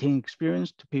meat eating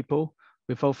experience to people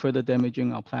without further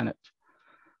damaging our planet.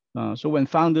 So when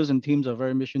founders and teams are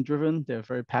very mission driven, they're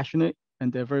very passionate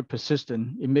and they're very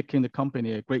persistent in making the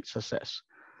company a great success.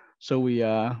 So we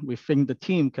think the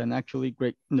team can actually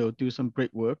do some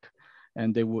great work,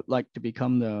 and they would like to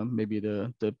become maybe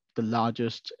the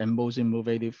largest and most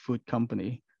innovative food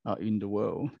company in the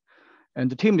world.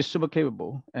 And the team is super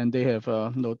capable, and they have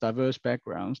diverse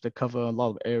backgrounds that cover a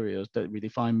lot of areas that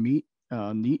Redefined Meat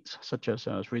needs, such as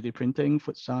 3D printing,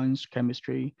 food science,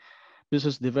 chemistry,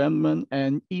 business development,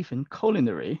 and even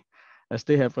culinary, as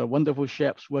they have wonderful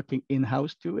chefs working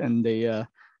in-house too, and they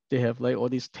have like all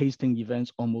these tasting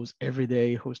events almost every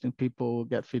day, hosting people,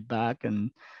 get feedback, and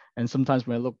sometimes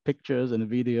when I look pictures and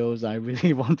videos, I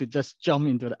really want to just jump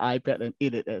into the iPad and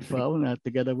eat it as well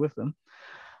together with them.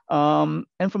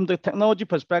 And from the technology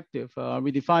perspective,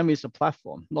 Redefined Meat is a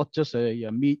platform, not just a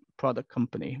meat product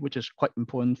company, which is quite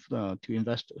important to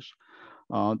investors.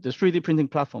 This 3D printing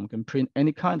platform can print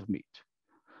any kind of meat.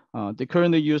 They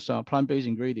currently use plant-based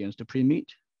ingredients to print meat,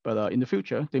 but in the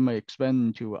future, they may expand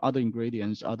into other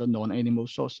ingredients, other non-animal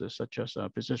sources, such as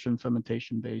precision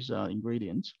fermentation-based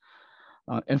ingredients.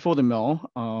 And furthermore,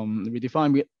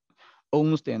 Redefined Meat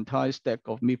owns the entire stack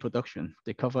of meat production.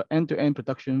 They cover end-to-end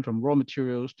production from raw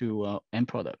materials to end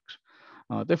products.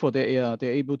 Therefore, they're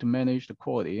able to manage the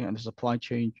quality and the supply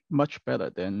chain much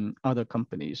better than other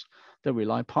companies that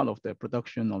rely part of their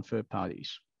production on third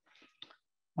parties.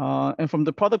 And from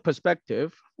the product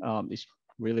perspective, it's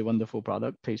really wonderful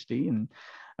product, tasty, and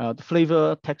the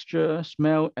flavor, texture,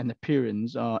 smell, and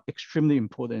appearance are extremely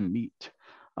important in meat.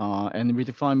 And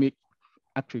Redefined Meat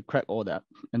actually crack all that,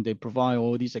 and they provide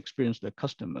all these experience to their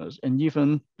customers, and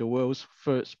even the world's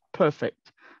first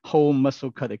perfect whole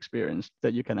muscle cut experience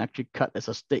that you can actually cut as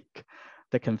a steak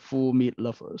that can fool meat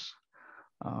lovers.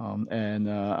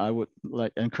 I would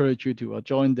like encourage you to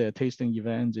join their tasting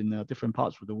events in different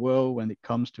parts of the world when it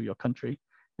comes to your country,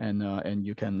 and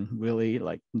you can really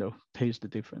taste the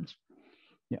difference.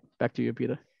 Yeah, back to you,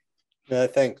 Peter. No,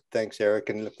 thanks, Eric.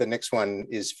 And look, the next one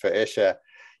is for Escher.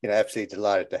 Absolutely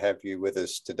delighted to have you with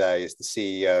us today as the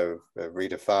CEO of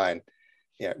Redefine,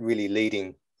 really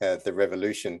leading the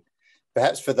revolution.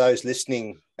 Perhaps for those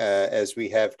listening, as we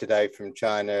have today from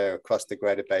China, across the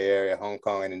Greater Bay Area, Hong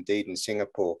Kong, and indeed in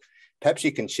Singapore, perhaps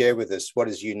you can share with us what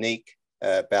is unique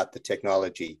about the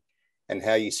technology and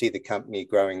how you see the company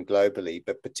growing globally,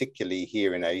 but particularly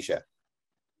here in Asia.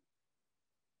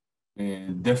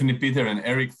 Definitely, Peter and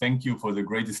Eric, thank you for the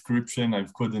great description. I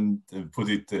couldn't put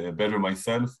it better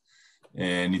myself.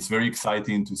 And it's very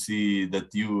exciting to see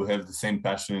that you have the same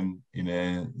passion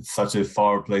in such a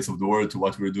far place of the world to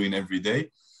what we're doing every day.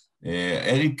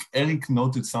 Eric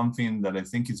noted something that I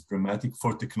think is dramatic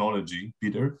for technology,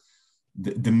 Peter.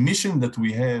 The mission that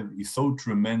we have is so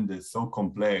tremendous, so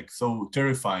complex, so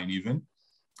terrifying even,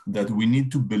 that we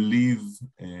need to believe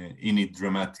in it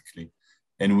dramatically.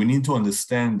 And we need to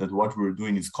understand that what we're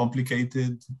doing is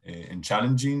complicated and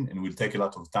challenging and will take a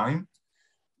lot of time.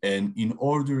 And in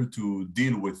order to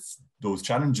deal with those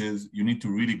challenges, you need to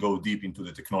really go deep into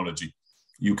the technology.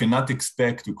 You cannot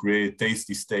expect to create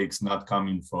tasty steaks not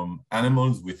coming from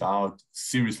animals without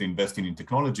seriously investing in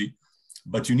technology,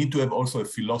 but you need to have also a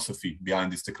philosophy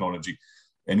behind this technology.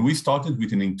 And we started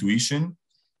with an intuition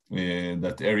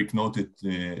that Eric noted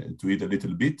to it a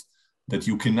little bit, that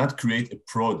you cannot create a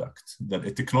product, that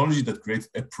a technology that creates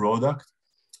a product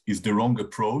is the wrong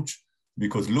approach.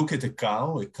 Because look at a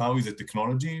cow is a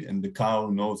technology, and the cow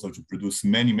knows how to produce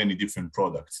many, many different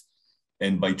products.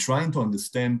 And by trying to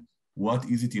understand what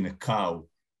is it in a cow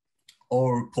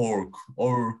or pork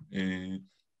or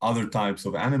other types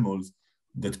of animals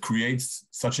that creates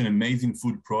such an amazing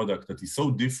food product that is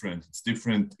so different, it's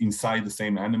different inside the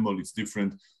same animal, it's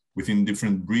different within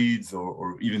different breeds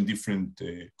or even different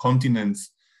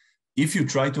continents. If you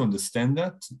try to understand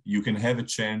that, you can have a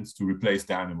chance to replace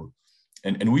the animal.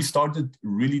 And we started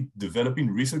really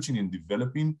researching and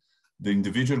developing the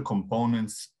individual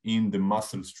components in the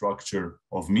muscle structure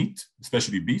of meat,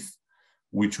 especially beef,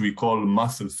 which we call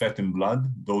muscle, fat, and blood.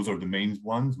 Those are the main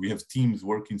ones. We have teams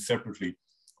working separately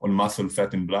on muscle,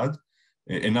 fat, and blood.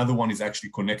 Another one is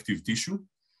actually connective tissue.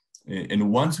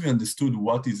 And once we understood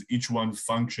what is each one's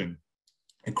function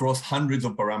across hundreds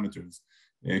of parameters,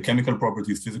 chemical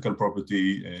properties, physical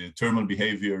property, thermal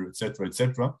behavior, et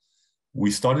cetera, we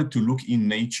started to look in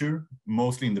nature,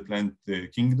 mostly in the plant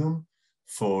kingdom,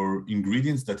 for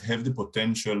ingredients that have the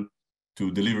potential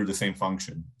to deliver the same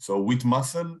function. So with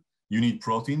muscle, you need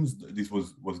proteins. This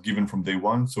was given from day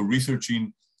one. So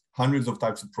researching hundreds of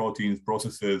types of proteins,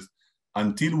 processes,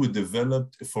 until we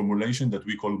developed a formulation that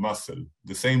we call muscle.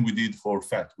 The same we did for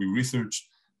fat. We researched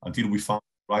until we found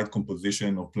the right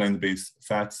composition of plant-based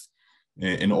fats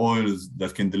and oils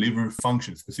that can deliver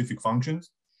functions, specific functions.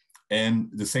 And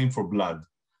the same for blood.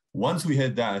 Once we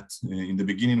had that, in the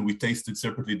beginning, we tasted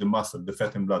separately the muscle, the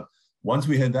fat and blood. Once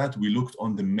we had that, we looked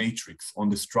on the matrix, on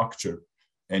the structure.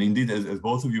 And indeed, as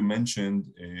both of you mentioned,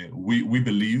 we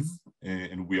believe,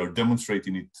 and we are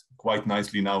demonstrating it quite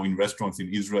nicely now in restaurants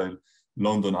in Israel,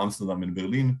 London, Amsterdam, and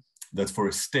Berlin, that for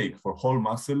a steak, for whole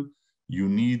muscle, you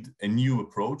need a new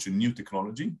approach, a new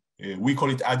technology. We call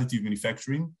it additive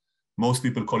manufacturing. Most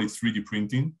people call it 3D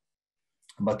printing.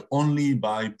 But only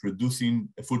by producing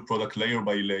a food product layer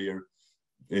by layer,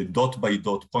 dot by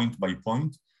dot, point by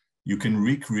point, you can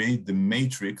recreate the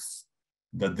matrix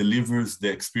that delivers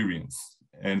the experience.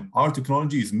 And our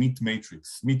technology is meat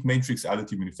matrix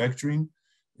additive manufacturing.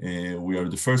 We are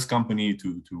the first company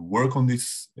to work on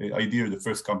this idea, the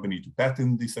first company to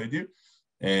patent this idea.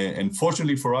 And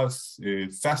fortunately for us,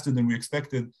 faster than we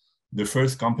expected, the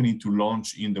first company to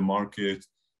launch in the market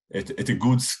at a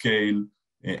good scale,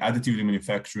 additive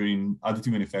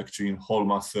manufacturing whole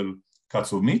muscle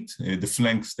cuts of meat, the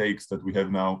flank steaks that we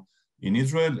have now in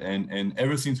Israel. And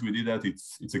ever since we did that,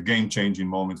 it's a game-changing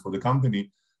moment for the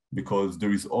company, because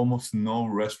there is almost no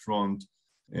restaurant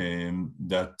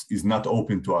that is not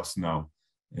open to us now,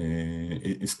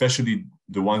 especially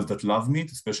the ones that love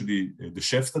meat, especially the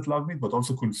chefs that love meat, but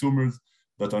also consumers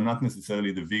that are not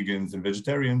necessarily the vegans and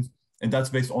vegetarians. And that's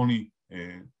based only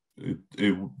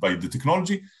by the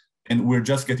technology. And we're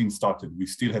just getting started. We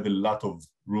still have a lot of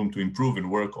room to improve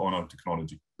and work on our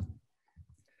technology.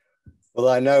 Well,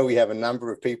 I know we have a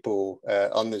number of people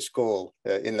on this call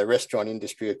in the restaurant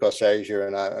industry across Asia,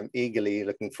 and I'm eagerly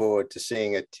looking forward to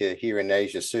seeing it here in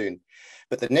Asia soon.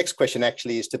 But the next question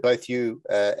actually is to both you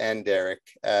and Eric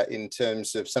in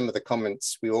terms of some of the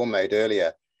comments we all made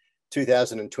earlier.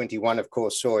 2021, of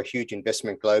course, saw a huge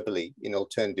investment globally in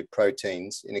alternative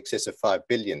proteins in excess of 5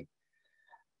 billion.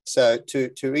 So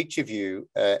to each of you,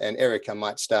 and Eric, I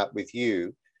might start with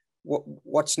you,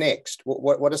 what's next?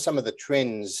 What are some of the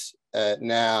trends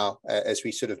now as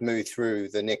we sort of move through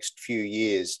the next few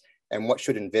years, and what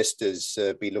should investors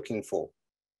be looking for?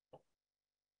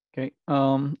 Okay,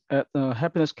 at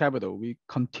Happiness Capital, we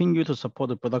continue to support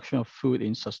the production of food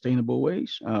in sustainable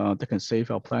ways that can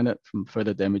save our planet from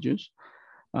further damages.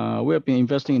 We have been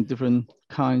investing in different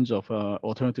kinds of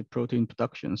alternative protein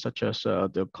production, such as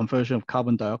the conversion of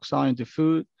carbon dioxide into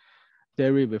food,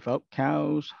 dairy without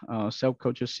cows,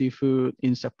 cell-cultured seafood,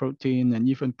 insect protein, and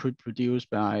even food produced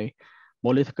by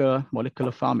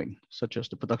molecular farming, such as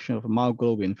the production of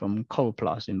myoglobin from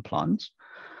chloroplast in plants.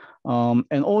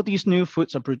 And all these new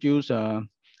foods are produced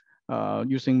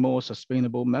using more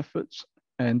sustainable methods.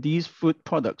 And these food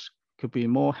products could be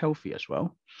more healthy as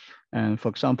well. And for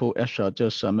example, Esha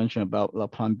just mentioned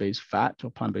about plant-based fat or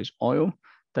plant-based oil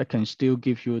that can still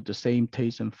give you the same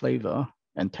taste and flavor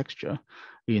and texture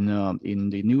in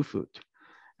the new food.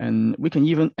 And we can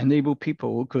even enable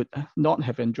people who could not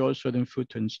have enjoyed certain food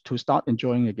to start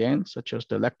enjoying again, such as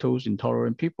the lactose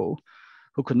intolerant people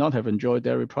who could not have enjoyed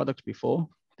dairy products before.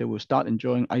 They will start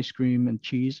enjoying ice cream and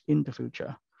cheese in the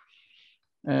future.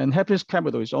 And Happiness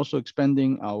Capital is also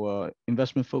expanding our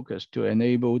investment focus to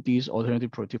enable these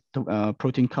alternative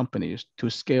protein companies to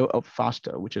scale up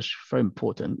faster, which is very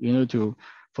important.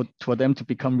 For them to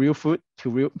become real food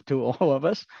to all of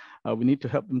us, we need to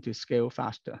help them to scale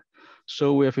faster.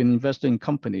 So we have invested in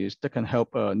companies that can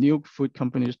help new food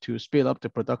companies to speed up the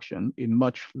production in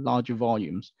much larger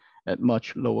volumes at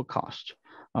much lower cost.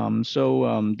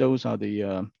 Those are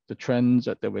the trends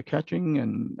that we're catching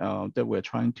and that we're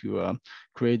trying to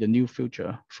create a new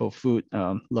future for food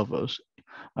lovers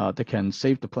that can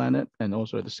save the planet and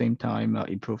also at the same time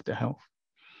improve their health.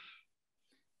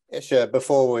 Esha,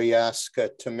 before we ask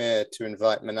Tamer to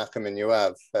invite Menachem and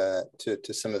Yoav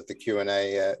to some of the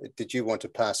Q&A, did you want to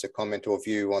pass a comment or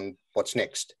view on what's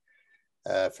next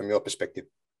from your perspective?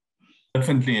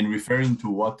 Definitely, and referring to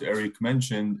what Eric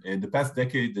mentioned, the past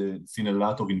decade seen a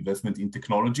lot of investment in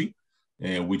technology,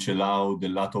 which allowed a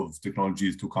lot of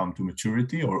technologies to come to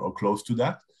maturity or close to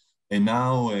that. And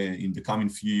now, in the coming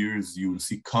few years, you will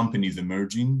see companies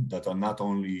emerging that are not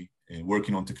only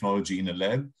working on technology in a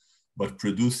lab, but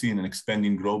producing and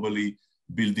expanding globally,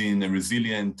 building a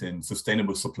resilient and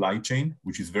sustainable supply chain,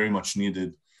 which is very much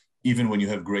needed even when you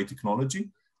have great technology,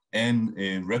 and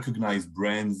recognize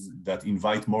brands that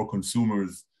invite more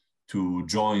consumers to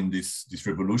join this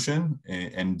revolution.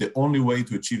 And the only way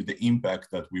to achieve the impact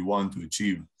that we want to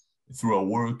achieve through our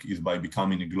work is by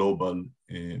becoming a global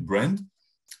brand.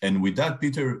 And with that,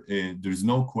 Peter, there's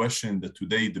no question that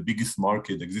today the biggest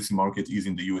existing market is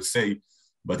in the USA.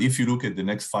 But if you look at the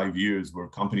next 5 years where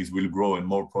companies will grow and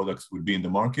more products will be in the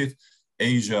market,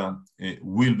 Asia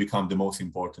will become the most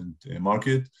important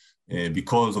market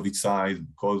because of its size,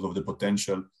 because of the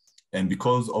potential, and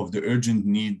because of the urgent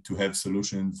need to have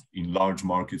solutions in large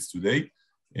markets today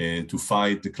to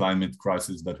fight the climate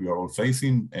crisis that we are all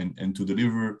facing and to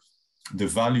deliver the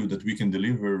value that we can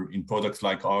deliver in products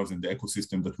like ours and the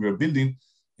ecosystem that we are building.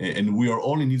 And we are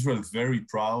all in Israel very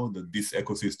proud that this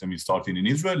ecosystem is starting in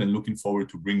Israel and looking forward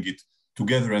to bring it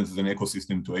together as an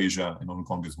ecosystem to Asia and Hong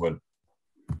Kong as well.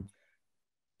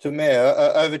 Tamer,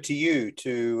 over to you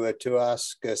to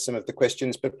ask some of the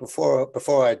questions. But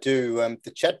before I do,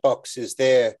 the chat box is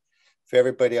there for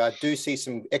everybody. I do see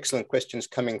some excellent questions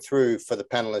coming through for the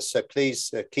panelists, so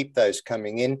please keep those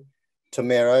coming in.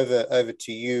 Tamer, over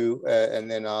to you, and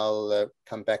then I'll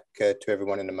come back to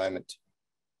everyone in a moment.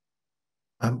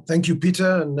 Thank you,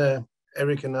 Peter and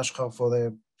Eric and Ashkar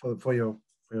for your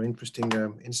interesting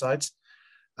insights.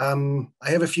 I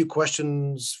have a few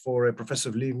questions for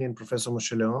Professor Livni and Professor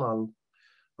Moshe Leon.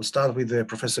 I'll start with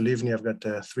Professor Livni. I've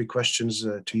got 3 questions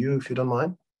to you, if you don't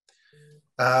mind.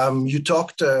 You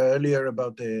talked earlier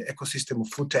about the ecosystem of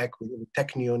food tech within the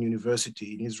Technion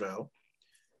University in Israel.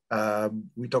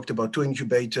 We talked about 2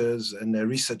 incubators and a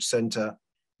research center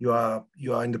you are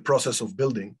in the process of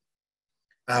building.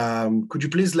 Could you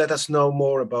please let us know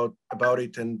more about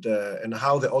it and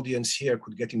how the audience here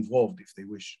could get involved if they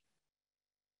wish?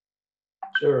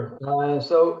 Sure.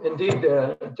 So indeed,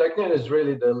 Technion is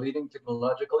really the leading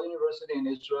technological university in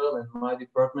Israel, and my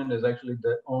department is actually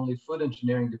the only food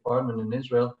engineering department in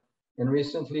Israel. And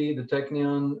recently, the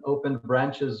Technion opened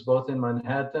branches both in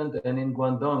Manhattan and in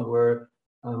Guangdong, where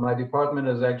my department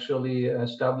has actually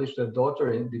established a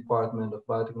daughter department of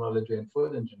biotechnology and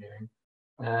food engineering.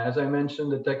 As I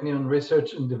mentioned, the Technion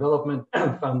Research and Development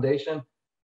Foundation,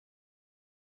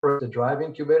 the Drive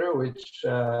Incubator, which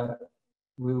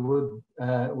we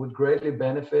would greatly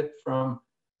benefit from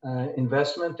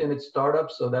investment in its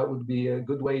startups. So that would be a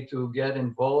good way to get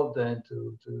involved and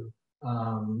to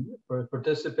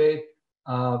participate.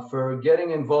 For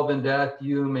getting involved in that,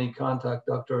 you may contact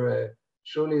Dr.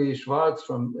 Shuli Schwartz,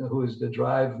 who is the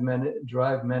Drive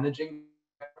Managing,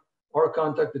 or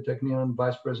contact the Technion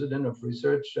Vice President of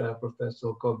Research,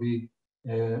 Professor Kobi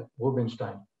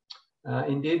Rubinstein.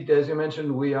 Indeed, as you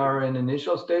mentioned, we are in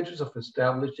initial stages of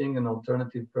establishing an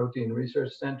alternative protein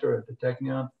research center at the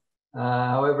Technion.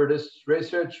 However, this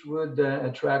research would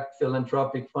attract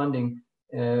philanthropic funding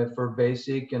for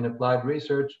basic and applied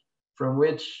research, from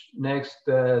which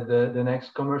the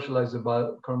next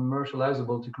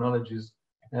commercializable technologies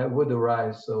would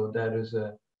arise. So that is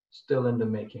still in the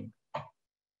making.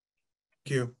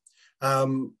 Thank you.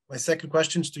 My second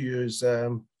question to you is,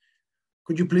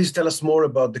 could you please tell us more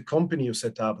about the company you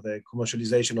set up, the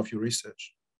commercialization of your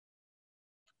research?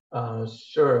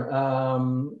 Sure.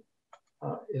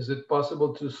 Is it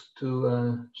possible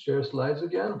to share slides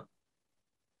again?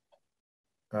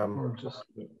 Or just...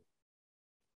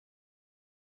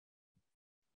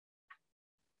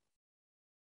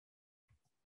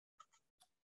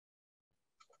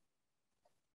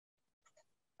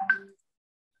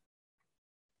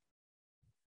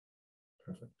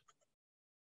 Perfect.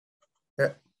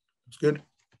 Yeah, that's good.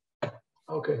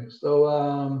 Okay,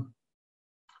 so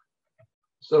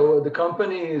so the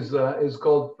company is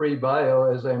called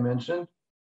PreBio, as I mentioned.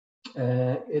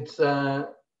 It's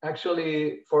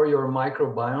actually for your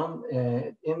microbiome.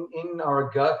 In our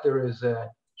gut, there is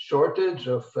a shortage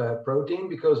of protein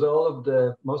because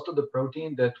most of the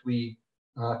protein that we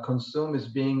consume is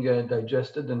being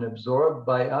digested and absorbed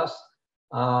by us,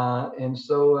 and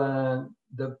so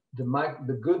the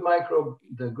good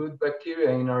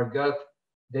bacteria in our gut,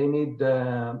 they need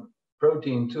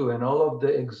protein too, and all of the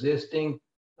existing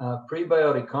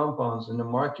prebiotic compounds in the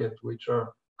market, which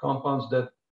are compounds that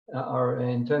are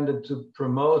intended to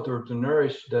promote or to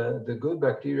nourish the good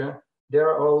bacteria,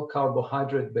 they're all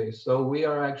carbohydrate based. So we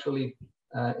are actually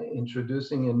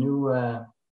introducing a new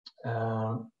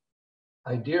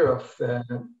idea of a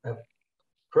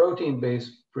protein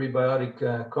based prebiotic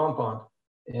compound,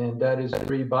 and that is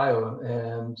PreBio.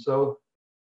 And so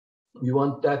we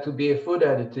want that to be a food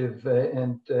additive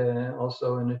and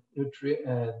also a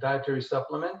dietary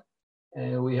supplement.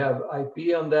 And we have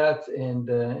IP on that, and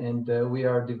we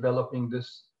are developing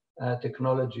this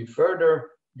technology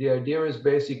further. The idea is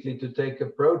basically to take a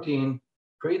protein,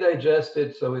 pre-digest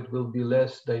it so it will be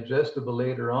less digestible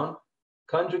later on,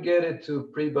 conjugate it to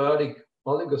prebiotic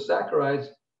oligosaccharides,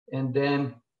 and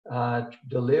then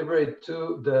deliver it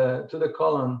to the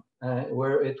colon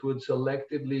where it would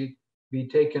selectively be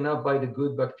taken up by the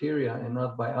good bacteria and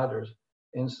not by others.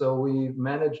 And so we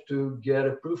managed to get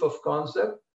a proof of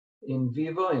concept in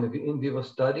vivo, in an in vivo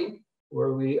study,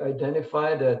 where we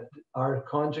identified that our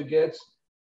conjugates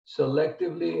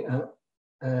selectively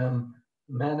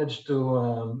managed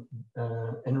to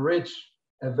enrich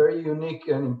a very unique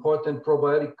and important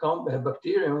probiotic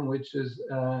bacterium, which is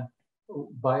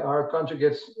by our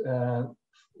conjugates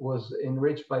was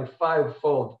enriched by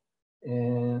 5-fold.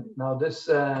 And now this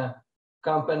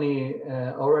company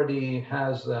already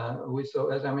has, so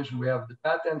as I mentioned, we have the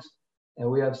patents, and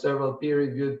we have several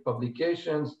peer-reviewed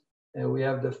publications, and we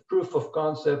have the proof of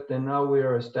concept, and now we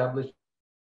are established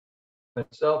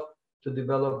itself to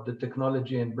develop the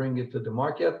technology and bring it to the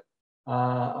market.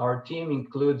 Our team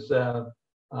includes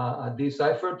Adi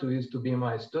Seifert, who used to be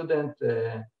my student.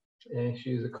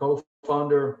 She's a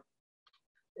co-founder,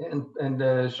 and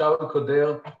Shaul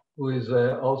Kodel, who is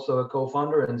also a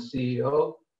co-founder and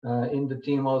CEO. In the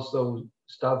team also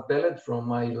Stav Pellet from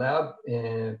my lab,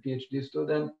 a PhD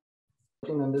student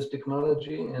working on this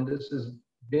technology, and this is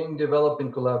being developed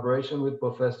in collaboration with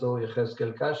Professor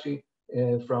Yechezkel Kashi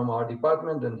from our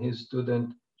department and his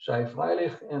student Shai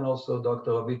Freilich, and also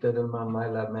Dr. Avit Edelman, my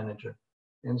lab manager.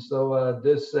 And so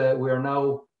we are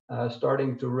now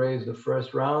starting to raise the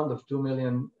first round of $2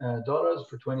 million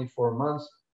for 24 months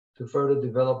to further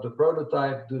develop the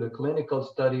prototype, do the clinical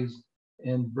studies,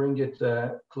 and bring it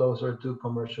closer to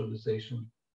commercialization.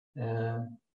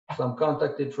 Some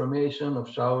contact information of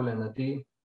Shaul and Adi,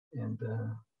 and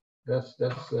that's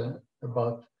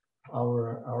about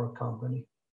our company.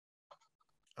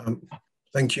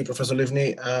 Thank you, Professor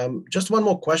Livni. Just one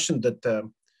more question that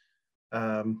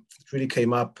It really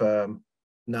came up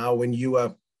now when you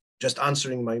were just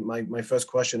answering my first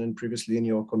question and previously in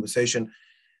your conversation.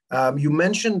 You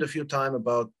mentioned a few times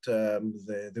about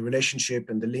the relationship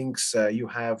and the links you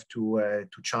have to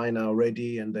China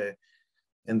already and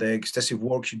the extensive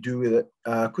work you do with it.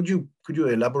 Could you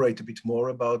elaborate a bit more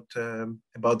about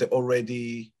the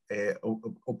already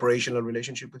operational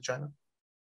relationship with China?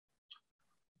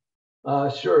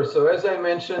 Sure. So as I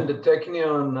mentioned, the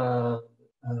Technion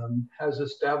has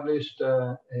established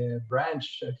a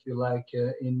branch, if you like,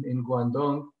 in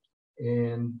Guangdong,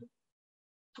 and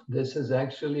this is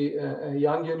actually a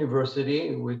young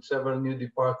university with several new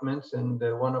departments, and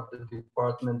one of the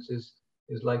departments is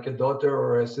like a daughter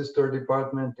or a sister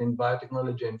department in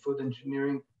biotechnology and food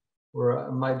engineering, where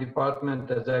my department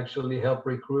has actually helped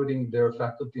recruiting their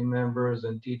faculty members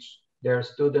and teach their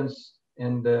students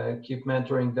and keep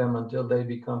mentoring them until they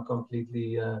become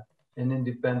completely an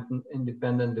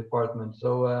independent department.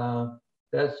 So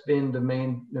that's been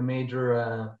the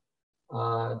major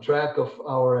track of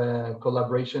our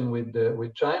collaboration with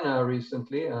China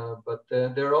recently, but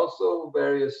there are also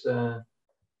various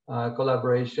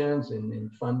collaborations in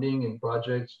funding and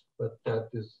projects, but that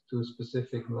is too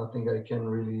specific, nothing I can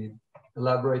really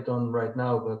elaborate on right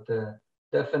now. But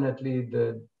definitely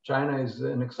China is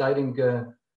an exciting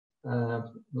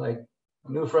like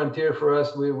new frontier for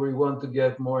us. We want to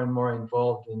get more and more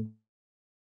involved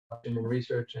in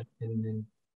research and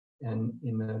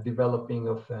in developing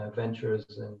of ventures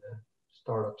and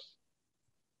startups.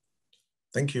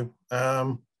 Thank you.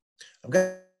 I've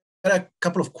got a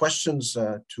couple of questions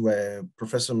to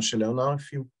Professor Michelena,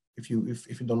 if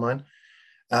you don't mind.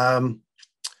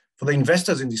 For the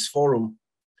investors in this forum,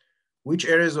 which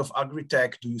areas of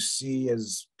agri-tech do you see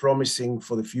as promising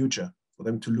for the future for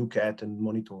them to look at and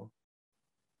monitor?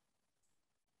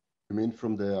 You mean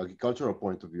from the agricultural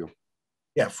point of view?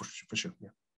 Yeah, for sure. Yeah.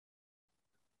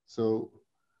 So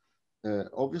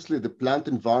obviously the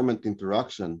plant-environment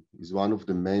interaction is one of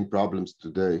the main problems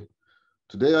today.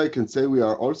 Today, I can say we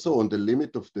are also on the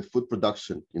limit of the food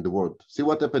production in the world. See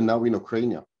what happened now in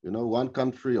Ukraine. You know, one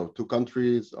country or two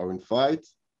countries are in fight,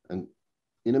 and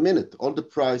in a minute, all the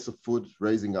price of food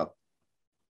raising up.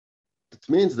 It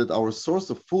means that our source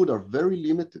of food are very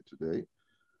limited today.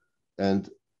 And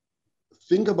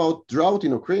think about drought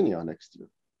in Ukraine next year.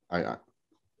 I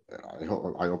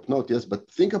hope not, yes, but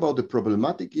think about the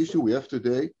problematic issue we have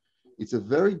today. It's a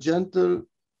very gentle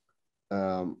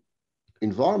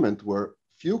environment where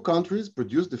few countries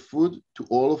produce the food to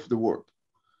all of the world.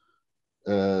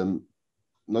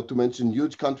 Not to mention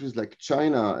huge countries like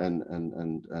China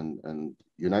and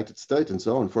United States and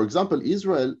so on. For example,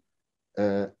 Israel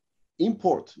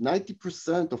import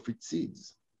 90% of its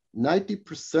seeds.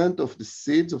 90% of the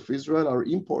seeds of Israel are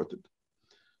imported.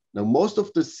 Now, most of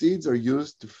the seeds are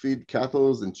used to feed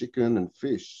cattle and chicken and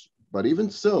fish. But even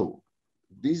so,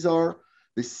 these are,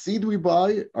 the seed we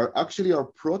buy are actually our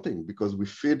protein because we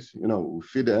feed, we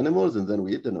feed the animals and then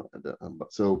we eat them.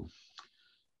 So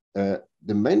the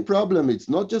main problem, it's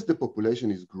not just the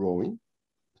population is growing,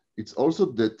 it's also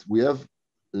that we have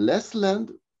less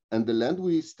land, and the land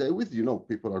we stay with,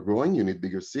 people are growing, you need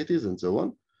bigger cities and so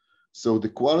on. So the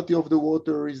quality of the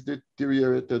water is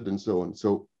deteriorated and so on.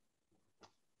 So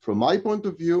from my point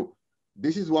of view,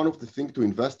 this is one of the things to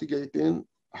investigate in,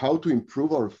 how to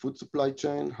improve our food supply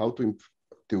chain, how to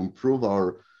improve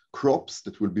our crops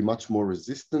that will be much more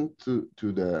resistant to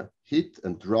the heat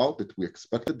and drought that we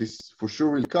expected. This for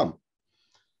sure will come.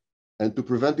 And to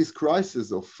prevent this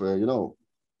crisis of,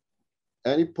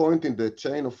 any point in the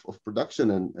chain of production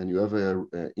and you have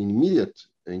an immediate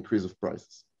increase of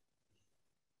prices.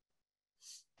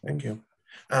 Thank you.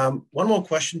 One more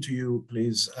question to you,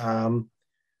 please.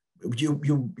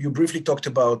 You briefly talked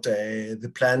about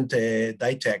the plant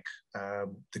Ditech,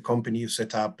 the company you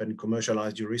set up and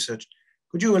commercialized your research.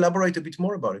 Could you elaborate a bit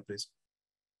more about it, please?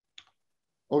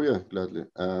 Oh yeah, gladly.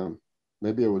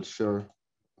 Maybe I will share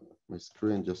my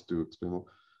screen just to explain more.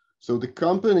 So the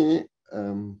company,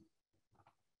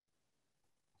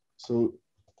 so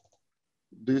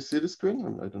do you see the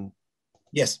screen? I don't.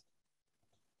 Yes.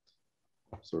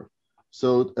 Sorry.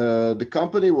 So the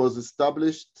company was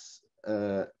established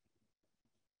in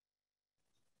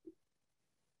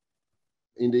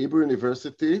the Hebrew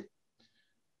University.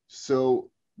 So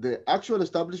the actual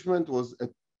establishment was at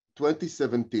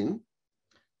 2017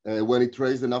 when it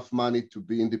raised enough money to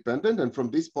be independent. And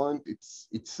from this point,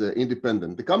 it's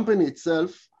independent. The company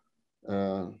itself,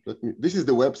 this is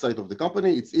the website of the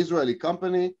company. It's Israeli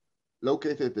company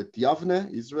located at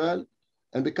Yavne, Israel.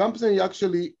 And the company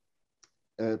actually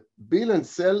build and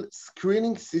sell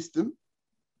screening system.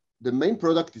 The main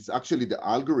product is actually the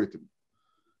algorithm.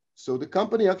 So the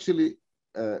company actually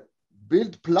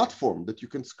built platform that you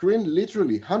can screen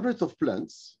literally hundreds of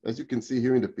plants, as you can see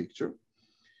here in the picture.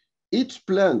 Each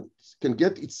plant can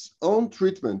get its own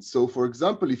treatment. So for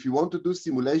example, if you want to do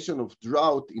simulation of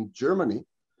drought in Germany,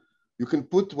 you can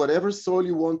put whatever soil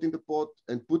you want in the pot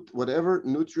and put whatever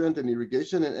nutrient and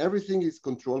irrigation, and everything is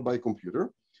controlled by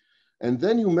computer. And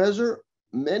then you measure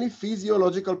many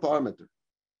physiological parameters.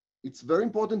 It's very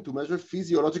important to measure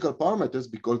physiological parameters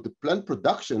because the plant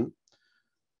production,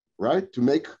 right, to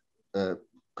make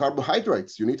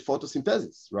carbohydrates, you need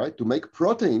photosynthesis, right? To make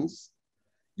proteins,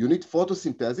 you need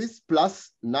photosynthesis plus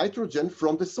nitrogen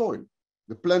from the soil.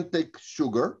 The plant takes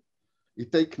sugar,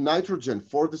 it takes nitrogen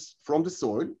from the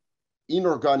soil,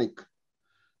 inorganic.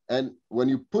 And when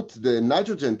you put the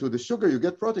nitrogen to the sugar, you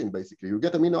get protein, basically. You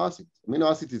get amino acids. Amino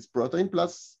acid is protein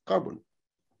plus carbon.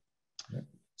 Yeah.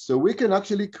 So we can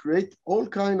actually create all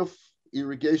kind of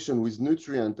irrigation with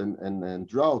nutrient and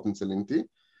drought and salinity.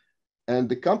 And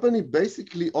the company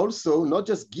basically also not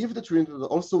just give the treatment, but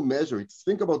also measure it.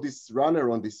 Think about this runner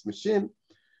on this machine.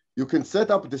 You can set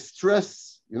up the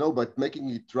stress, you know, by making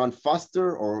it run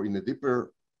faster or in a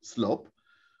deeper slope.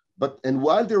 And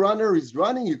while the runner is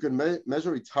running, you can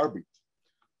measure its heartbeat.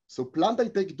 So Plant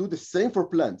High-Tech do the same for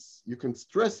plants. You can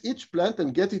stress each plant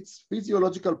and get its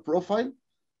physiological profile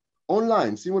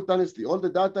online simultaneously. All the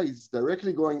data is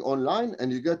directly going online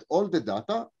and you get all the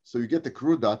data. So you get the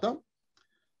crude data.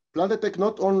 Plant High-Tech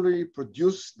not only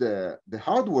produce the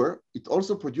hardware, it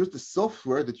also produce the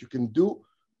software that you can do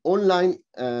online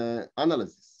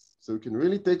analysis. So you can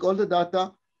really take all the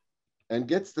data and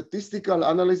get statistical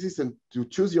analysis and to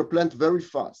choose your plant very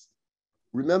fast.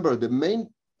 Remember, the main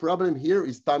problem here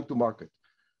is time to market.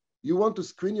 You want to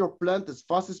screen your plant as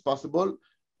fast as possible.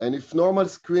 And if normal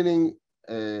screening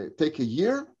take a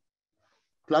year,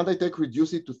 Plant High-Tech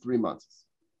reduce it to 3 months.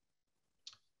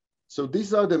 So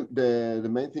these are the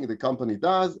main thing the company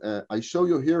does. I show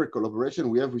you here a collaboration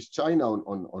we have with China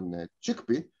on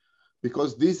chickpea,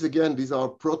 because these are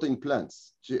protein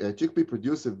plants. Chickpea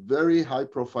produce a very high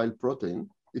profile protein.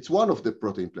 It's one of the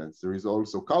protein plants. There is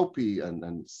also cowpea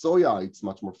and soya, it's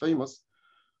much more famous.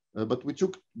 But we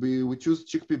choose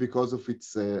chickpea because of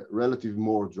its relative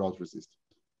more drought resistant.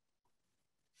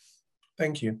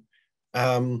 Thank you.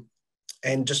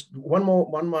 And just one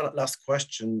more last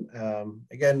question.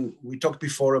 Again, we talked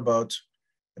before about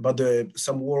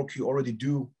some work you already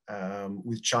do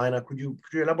with China. Could you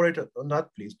elaborate on that,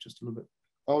 please, just a little bit?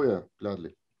 Oh yeah,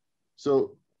 gladly.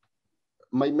 So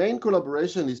my main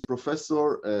collaboration is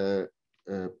Professor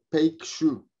Pei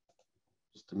Xu.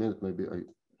 Just a minute, maybe I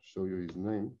show you his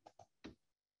name.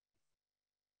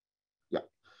 Yeah.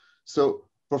 So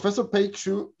Professor Pei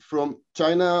Xu from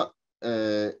China,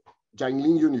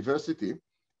 Jiangling University,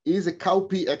 is a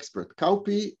cowpea expert.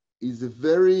 Cowpea is a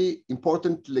very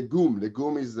important legume.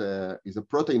 Legume is a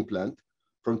protein plant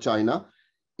from China.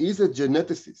 He's a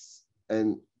geneticist.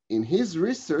 And in his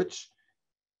research,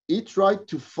 he tried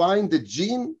to find the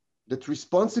gene that's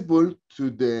responsible to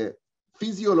the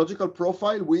physiological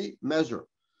profile we measure.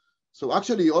 So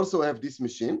actually, you also have this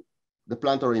machine, the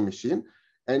plant array machine,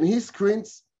 and he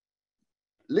screens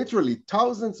literally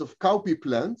thousands of cowpea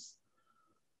plants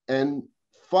and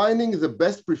finding the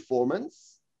best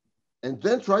performance, and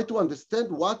then try to understand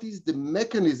what is the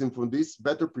mechanism for this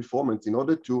better performance in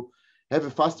order to have a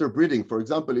faster breeding. For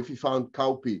example, if he found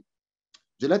cowpea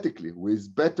genetically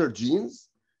with better genes,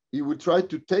 he would try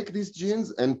to take these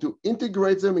genes and to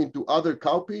integrate them into other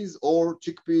cowpeas or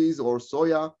chickpeas or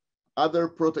soya, other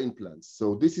protein plants.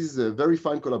 So this is a very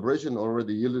fine collaboration,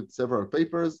 already yielded several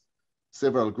papers,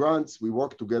 several grants. We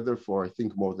worked together for, I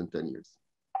think, more than 10 years.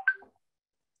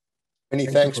 Many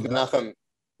thanks, Menachem.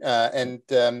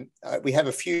 We have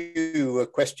a few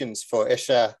questions for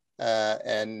Esha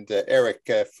and Eric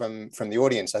from the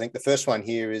audience. I think the first one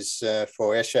here is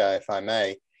for Esha, if I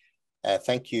may.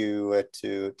 Thank you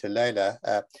to Leila.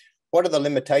 What are the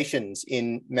limitations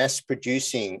in mass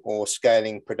producing or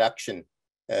scaling production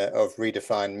of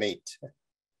redefined meat?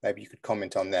 Maybe you could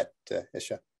comment on that,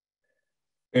 Esha.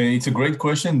 It's a great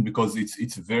question because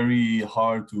it's very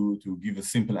hard to give a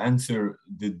simple answer.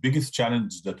 The biggest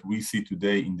challenge that we see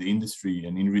today in the industry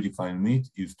and in redefined meat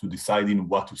is to decide in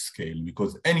what to scale,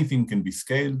 because anything can be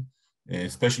scaled,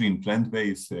 especially in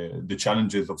plant-based. The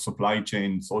challenges of supply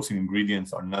chain, sourcing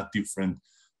ingredients are not different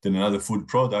than another food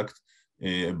product,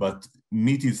 but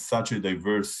meat is such a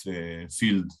diverse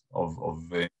field of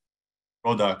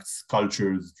products,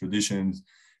 cultures, traditions,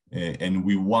 and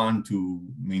we want to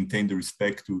maintain the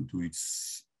respect to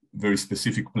its very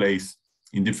specific place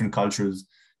in different cultures.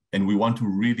 And we want to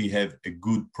really have a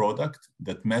good product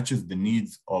that matches the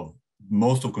needs of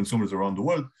most of consumers around the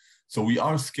world. So we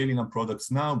are scaling up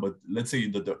products now, but let's say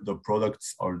that the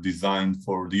products are designed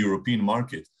for the European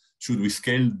market. Should we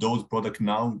scale those products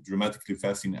now dramatically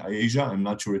fast in Asia? I'm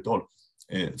not sure at all.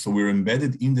 So we're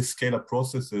embedded in the scale-up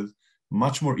processes,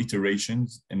 much more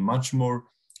iterations and much more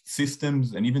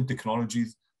systems and even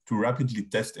technologies to rapidly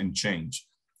test and change.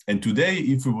 And today,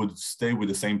 if we would stay with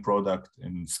the same product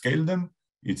and scale them,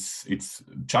 it's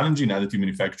challenging. Additive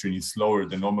manufacturing is slower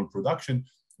than normal production,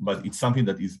 but it's something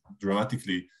that is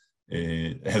dramatically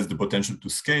has the potential to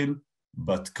scale.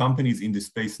 But companies in this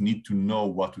space need to know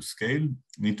what to scale,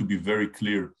 need to be very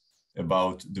clear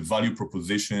about the value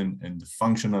proposition and the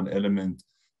functional element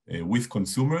with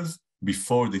consumers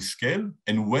before they scale.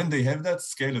 And when they have that,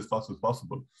 scale as fast as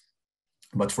possible.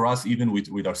 But for us, even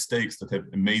with our steaks that have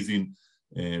amazing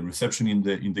reception in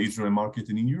the Israel market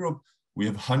and in Europe, we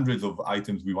have hundreds of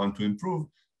items we want to improve,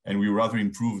 and we rather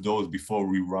improve those before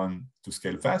we run to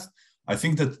scale fast. I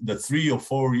think that 3 or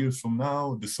 4 years from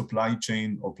now, the supply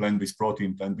chain of plant-based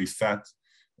protein, plant-based fat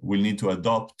will need to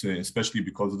adopt, especially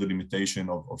because of the limitation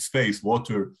of space,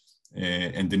 water,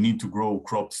 and the need to grow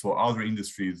crops for other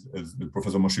industries, as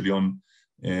Professor Moshe Leon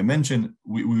mentioned.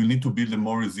 We will need to build a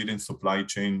more resilient supply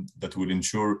chain that will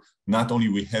ensure not only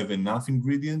we have enough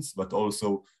ingredients, but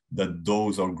also that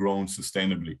those are grown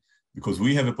sustainably. Because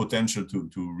we have a potential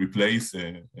to replace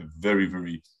a very,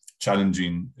 very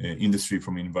challenging industry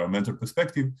from an environmental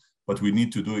perspective, but we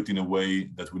need to do it in a way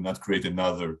that will not create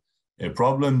another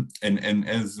problem. And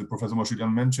as Professor Moshe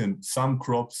Leon mentioned, some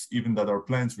crops, even that are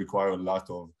plants, require a lot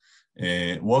of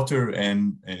water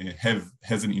and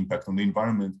has an impact on the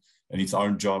environment. And it's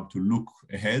our job to look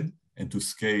ahead and to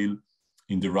scale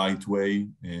in the right way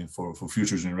for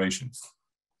future generations.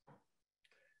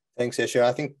 Thanks, Escher.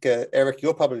 I think, Eric,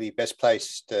 you're probably best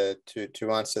placed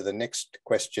to answer the next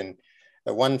question.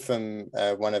 One from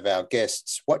one of our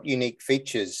guests. What unique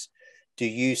features do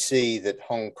you see that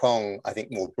Hong Kong, I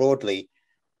think more broadly,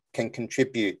 can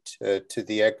contribute to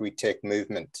the agri-tech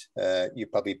movement? You're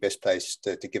probably best placed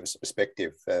to give us a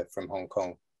perspective from Hong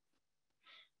Kong.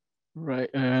 Right.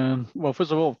 Well,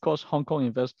 first of all, of course, Hong Kong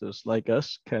investors like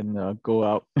us can go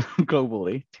out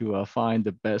globally to find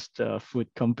the best food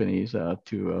companies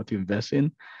to invest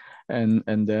in,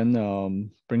 and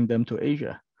then bring them to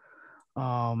Asia.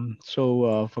 For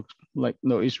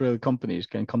Israeli companies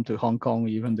can come to Hong Kong,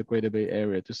 even the Greater Bay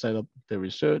Area, to set up the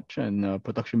research and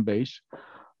production base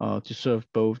to serve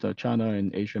both the China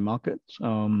and Asian markets.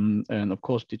 And of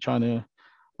course,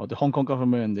 the Hong Kong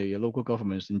government and the local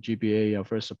governments in GBA are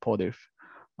very supportive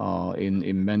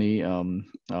in many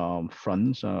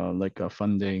fronts, like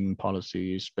funding,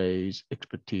 policy, space,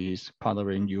 expertise,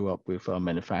 partnering Europe with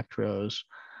manufacturers.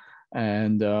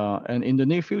 And in the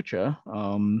near future,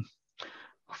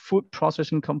 food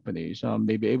processing companies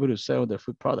may be able to sell their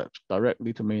food products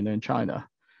directly to mainland China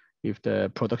if the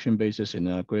production base is in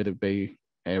a Greater Bay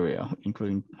Area,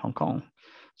 including Hong Kong.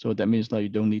 So that means that you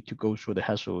don't need to go through the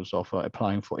hassles of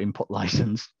applying for import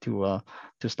license to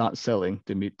start selling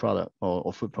the meat product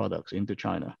or food products into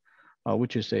China,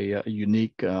 which is a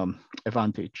unique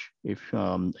advantage if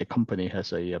a company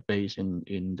has a base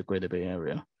in the Greater Bay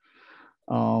Area.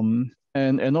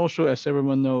 And also, as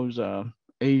everyone knows,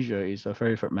 Asia is a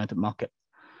very fragmented market.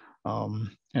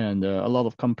 And a lot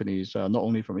of companies, not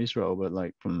only from Israel, but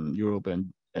like from Europe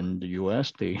and the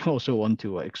US, they also want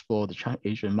to explore the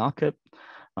Asian market.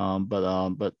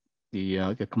 But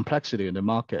the complexity in the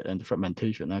market and the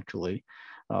fragmentation actually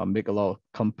make a lot of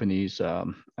companies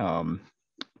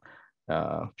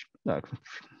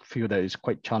feel that it's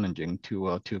quite challenging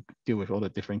to deal with all the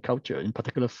different culture. In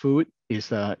particular, food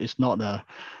is not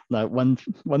like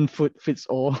one food fits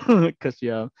all, because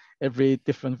every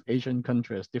different Asian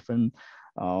country has different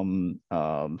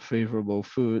favorable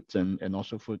foods and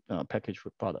also packaged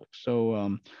food products.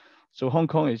 So Hong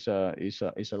Kong is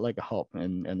like a hub,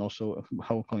 and also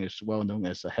Hong Kong is well known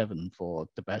as a heaven for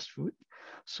the best food.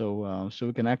 So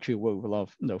we can actually work with a lot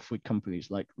of food companies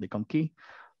like Lee Kum Kee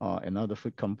and other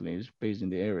food companies based in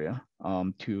the area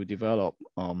to develop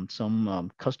some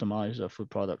customized food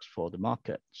products for the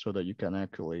market, so that you can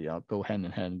actually go hand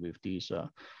in hand with these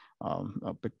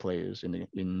big players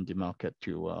in the market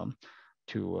to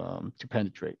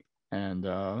penetrate, and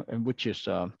which is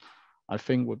I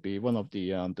think would be one of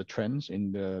the trends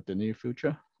in the near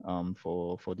future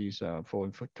for these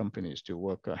foreign food companies to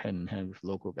work hand in hand with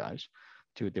local guys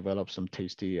to develop some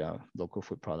tasty local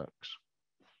food products.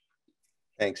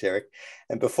 Thanks, Eric.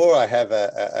 And before I have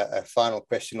a final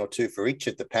question or two for each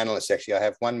of the panelists, actually, I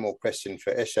have one more question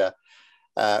for Escher.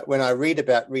 When I read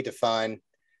about Redefine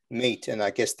Meat, and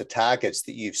I guess the targets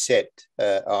that you've set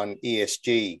on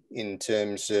ESG in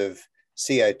terms of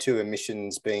CO2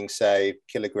 emissions being saved,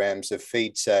 kilograms of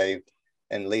feed saved,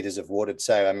 and litres of water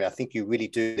saved. I mean, I think you really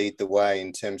do lead the way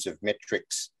in terms of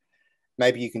metrics.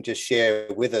 Maybe you can just share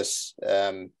with us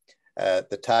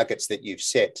the targets that you've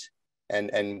set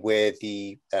and where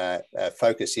the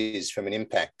focus is from an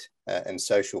impact and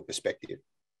social perspective.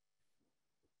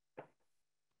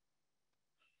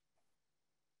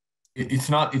 It's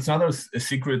not a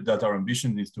secret that our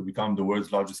ambition is to become the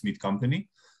world's largest meat company.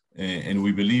 And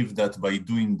we believe that by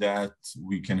doing that,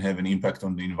 we can have an impact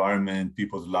on the environment,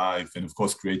 people's life, and of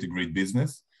course, create a great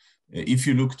business. If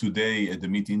you look today at the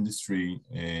meat industry,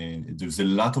 there's a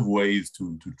lot of ways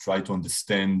to try to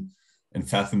understand and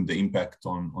fathom the impact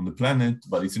on the planet,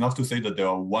 but it's enough to say that there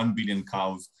are 1 billion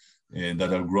cows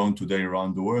that are grown today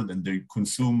around the world, and they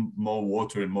consume more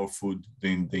water and more food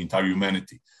than the entire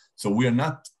humanity. So we are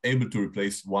not able to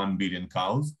replace 1 billion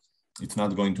cows. It's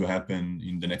not going to happen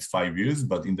in the next 5 years,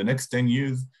 but in the next 10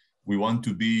 years, we want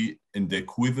to be in the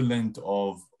equivalent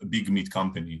of a big meat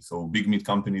company. So big meat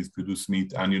companies produce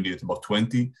meat annually at about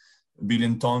 20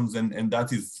 billion tons. And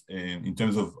that is, in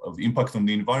terms of impact on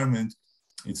the environment,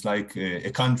 it's like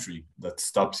a country that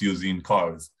stops using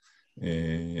cars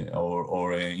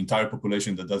or an entire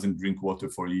population that doesn't drink water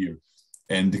for a year.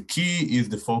 And the key is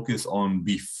the focus on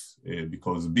beef,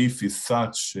 because beef is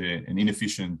such an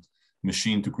inefficient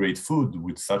machine to create food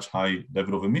with such high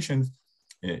level of emissions.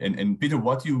 And Peter,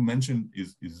 what you mentioned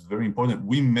is very important.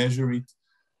 We measure it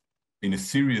in a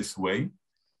serious way,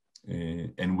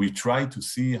 and we try to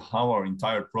see how our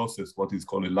entire process, what is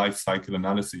called a life cycle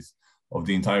analysis of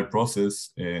the entire process,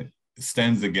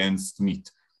 stands against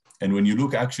meat. And when you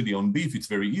look actually on beef, it's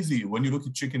very easy. When you look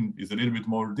at chicken, it's a little bit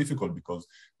more difficult because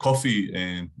coffee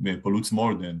pollutes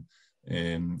more than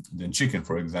chicken,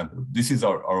 for example. This is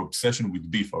our obsession with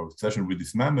beef, our obsession with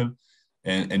this mammal.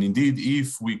 And indeed,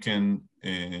 if we can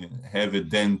have a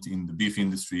dent in the beef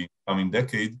industry in the coming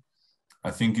decade, I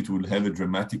think it will have a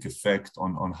dramatic effect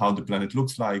on how the planet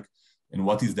looks like and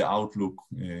what is the outlook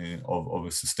of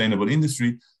a sustainable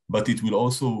industry, but it will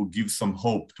also give some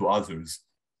hope to others.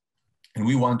 And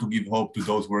we want to give hope to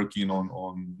those working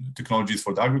on technologies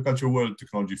for the agriculture world,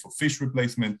 technology for fish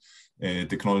replacement,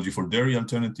 technology for dairy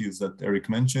alternatives that Eric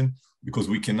mentioned, because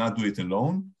we cannot do it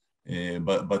alone.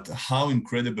 But how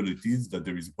incredible it is that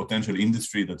there is a potential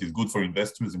industry that is good for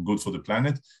investors and good for the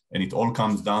planet, and it all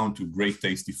comes down to great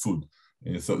tasty food.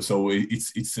 So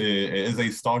it's as I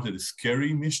started, a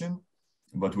scary mission,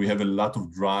 but we have a lot of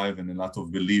drive and a lot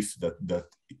of belief that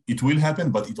it will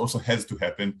happen, but it also has to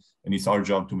happen, and it's our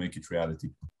job to make it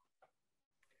reality.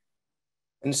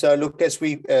 And so, look, as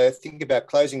we think about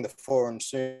closing the forum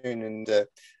soon, and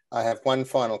I have one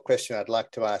final question I'd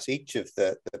like to ask each of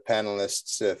the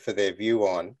panelists for their view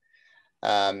on.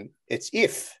 It's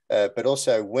if, but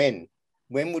also when.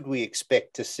 When would we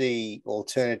expect to see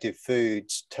alternative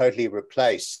foods totally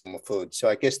replace animal food? So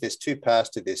I guess there's two parts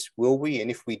to this. Will we? And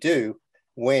if we do,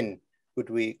 when would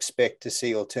we expect to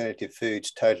see alternative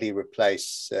foods totally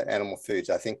replace animal foods?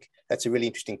 I think that's a really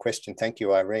interesting question. Thank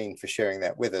you, Irene, for sharing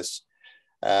that with us.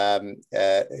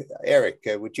 Eric,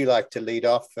 would you like to lead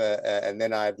off? And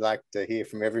then I'd like to hear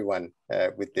from everyone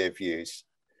with their views.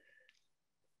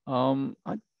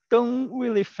 I don't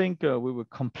really think we will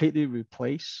completely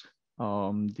replace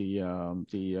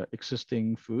the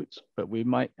existing foods, but we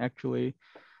might actually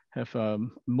have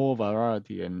more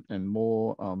variety and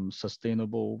more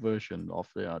sustainable version of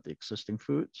the existing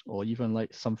foods, or even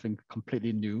like something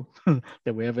completely new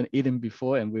that we haven't eaten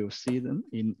before and we will see them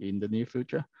in the near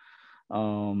future.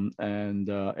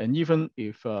 And even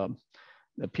if a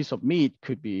piece of meat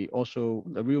could be also,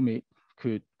 the real meat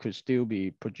could still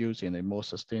be produced in a more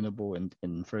sustainable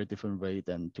and very different way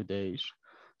than today's.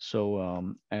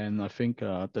 So, and I think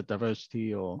the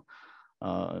diversity or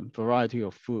variety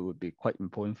of food would be quite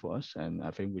important for us, and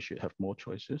I think we should have more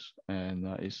choices. And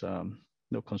it's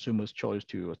consumers' choice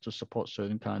to support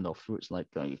certain kind of foods, like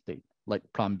if they like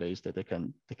plant-based, that they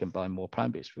can buy more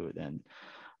plant-based food,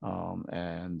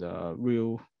 and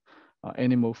real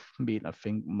animal meat, I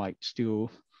think, might still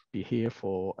be here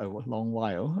for a long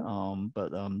while,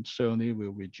 but certainly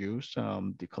will reduce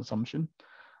the consumption,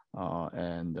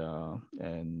 and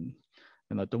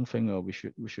I don't think we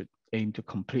should aim to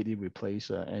completely replace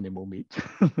animal meat,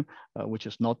 which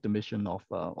is not the mission of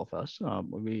us.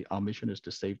 Our mission is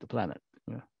to save the planet.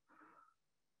 Yeah.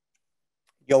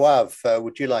 Yoav,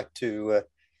 would you like to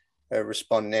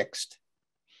respond next?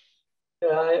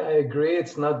 Yeah, I agree.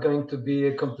 It's not going to be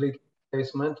a complete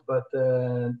replacement, but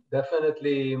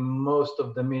definitely most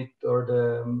of the meat or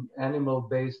the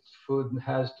animal-based food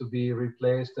has to be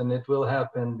replaced, and it will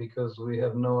happen because we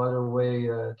have no other way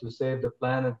to save the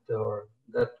planet, or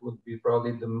that would be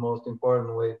probably the most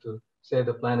important way to save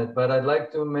the planet. But I'd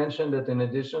like to mention that in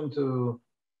addition to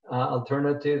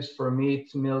alternatives for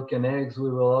meat, milk, and eggs,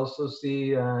 we will also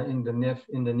see in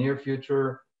the near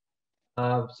future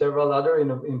several other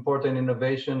important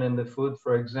innovation in the food.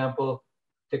 For example,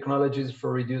 technologies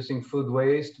for reducing food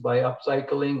waste by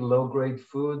upcycling low-grade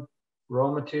food,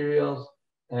 raw materials,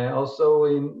 and also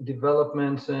in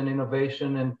developments and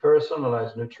innovation in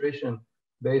personalized nutrition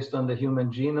based on the human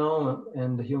genome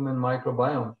and the human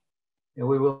microbiome. And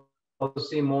we will also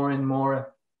see more and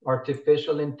more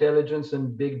artificial intelligence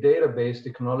and big database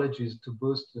technologies to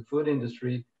boost the food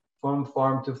industry from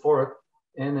farm to fork,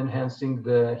 and enhancing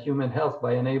the human health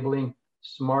by enabling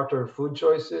smarter food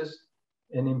choices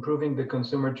and improving the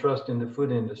consumer trust in the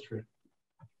food industry.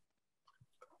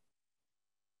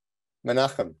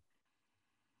 Menachem.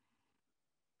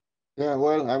 Yeah,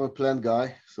 well, I'm a plant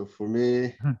guy. So for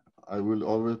me, I will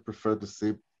always prefer to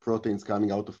see proteins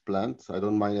coming out of plants. I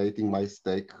don't mind eating my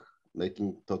steak,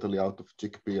 making totally out of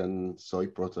chickpea and soy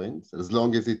proteins, as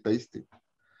long as it's tasty.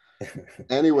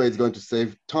 Anyway, it's going to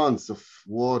save tons of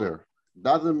water.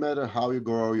 Doesn't matter how you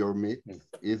grow your meat,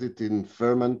 is it in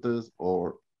fermenters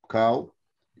or cow,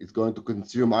 it's going to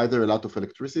consume either a lot of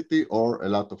electricity or a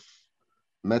lot of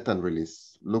methane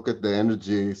release. Look at the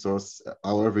energy source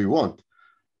however you want.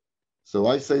 So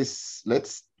I say,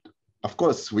 of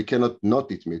course, we cannot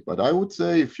not eat meat, but I would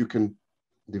say if you can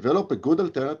develop a good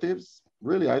alternatives,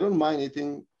 really, I don't mind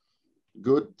eating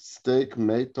good steak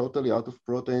made totally out of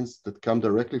proteins that come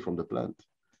directly from the plant.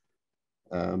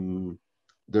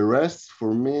 The rest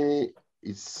for me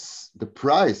is, the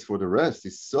price for the rest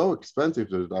is so expensive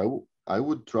that I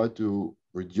would try to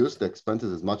reduce the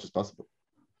expenses as much as possible.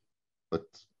 But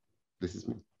this is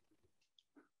me.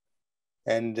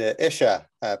 And Esha,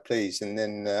 please. And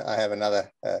then I have another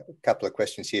couple of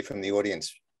questions here from the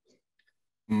audience.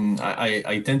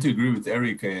 I tend to agree with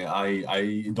Eric.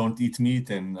 I don't eat meat,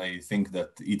 and I think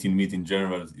that eating meat in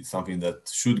general is something that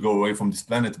should go away from this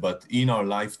planet. But in our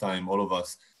lifetime, all of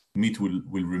us, meat will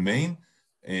remain.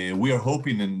 We are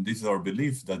hoping, and this is our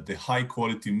belief, that the high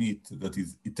quality meat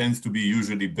it tends to be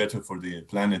usually better for the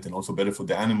planet and also better for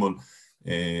the animal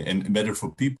and better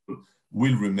for people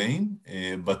will remain.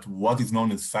 But what is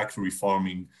known as factory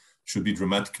farming should be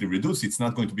dramatically reduced. It's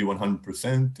not going to be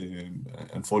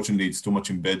 100%. Unfortunately, it's too much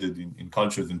embedded in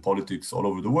cultures and politics all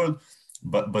over the world.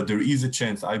 But there is a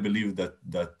chance, I believe, that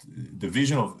the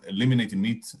vision of eliminating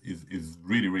meat is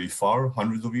really, really far,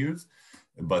 hundreds of years.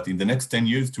 But in the next 10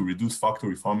 years, to reduce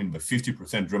factory farming by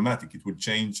 50%, dramatic, it will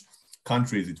change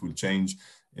countries, it will change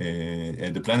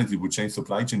the planet, it will change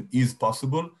supply chain, is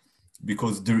possible,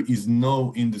 because there is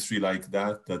no industry like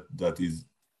that is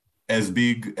as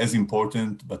big, as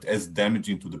important, but as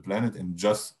damaging to the planet, and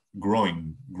just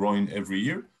growing every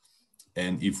year.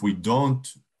 And if we don't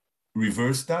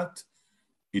reverse that,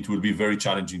 it will be very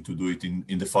challenging to do it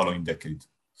in the following decade.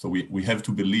 So we have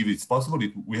to believe it's possible.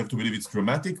 We have to believe it's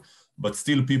dramatic, but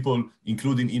still people,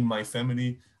 including in my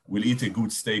family, will eat a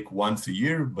good steak once a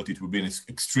year, but it will be an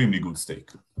extremely good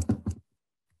steak.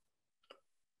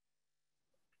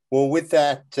 Well, with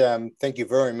that, thank you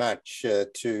very much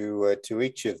to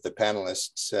each of the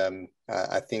panelists.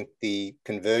 I think the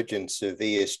convergence of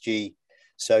ESG,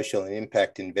 social and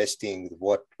impact investing,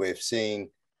 what we've seen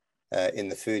in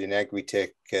the food and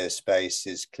agri-tech space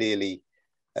is clearly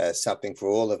something for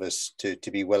all of us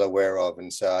to be well aware of.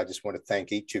 And so I just want to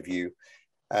thank each of you.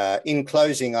 In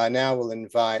closing, I now will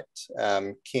invite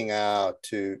King Ao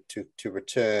to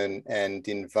return and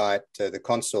invite the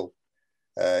consul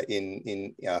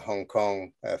in Hong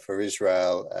Kong for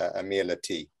Israel, Amir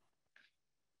Lati.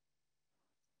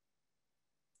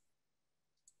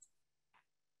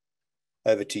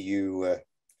 Over to you,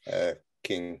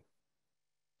 King.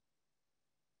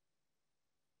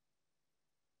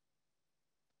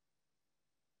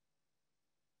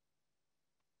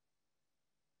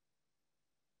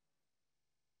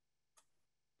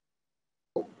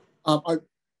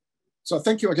 So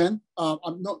thank you again.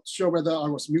 I'm not sure whether I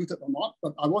was muted or not,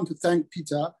 but I want to thank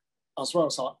Peter as well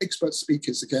as our expert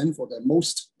speakers again for their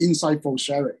most insightful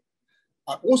sharing.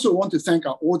 I also want to thank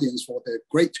our audience for their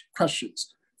great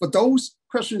questions. For those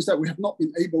questions that we have not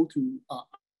been able to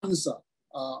answer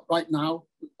right now,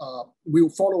 we'll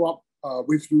follow up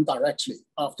with you directly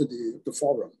after the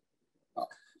forum.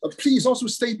 But please also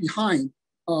stay behind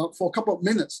for a couple of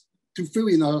minutes to fill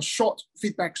in a short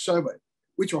feedback survey,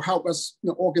 which will help us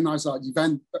organize our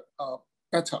event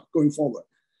better going forward.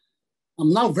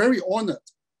 I'm now very honored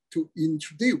to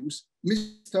introduce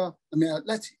Mr. Amir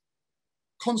Leti,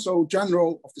 Consul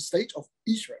General of the State of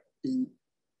Israel in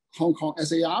Hong Kong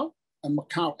SAR and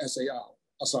Macau SAR,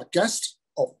 as our guest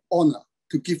of honor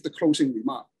to give the closing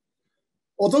remark.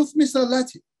 Although Mr.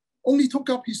 Leti only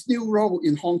took up his new role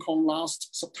in Hong Kong last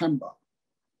September,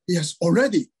 he has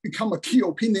already become a key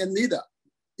opinion leader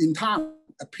in town,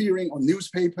 appearing on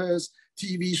newspapers,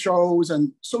 TV shows,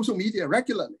 and social media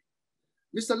regularly.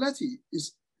 Mr. Leti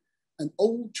is an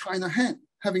old China hand,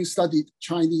 having studied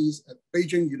Chinese at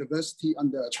Beijing University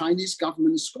under a Chinese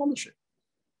government scholarship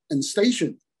and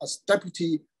stationed as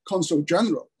Deputy Consul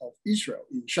General of Israel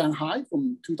in Shanghai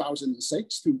from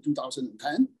 2006 to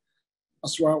 2010,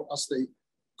 as well as the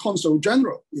Consul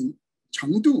General in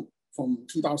Chengdu from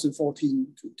 2014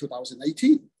 to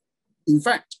 2018. In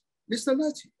fact, Mr.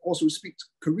 Leti also speaks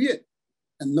Korean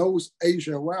and knows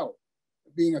Asia well,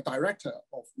 being a director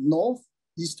of Northeast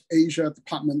Asia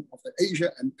Department of the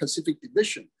Asia and Pacific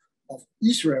Division of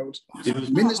Israel's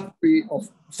Ministry of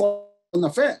Foreign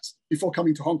Affairs before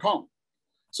coming to Hong Kong.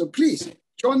 So please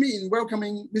join me in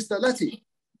welcoming Mr. Leti.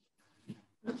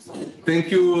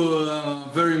 Thank you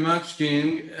very much,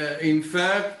 King. In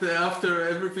fact, after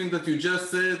everything that you just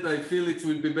said, I feel it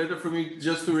will be better for me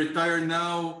just to retire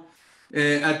now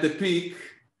at the peak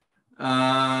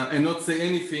and not say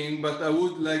anything, but I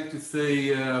would like to say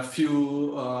a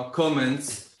few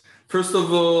comments. First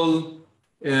of all,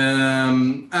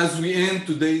 as we end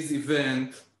today's event,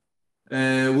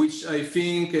 which I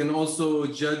think, and also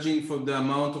judging from the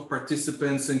amount of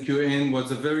participants and Q&A,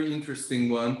 was a very interesting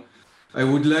one. I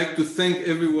would like to thank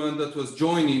everyone that was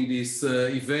joining this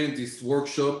event, this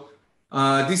workshop.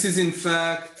 This is in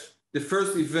fact the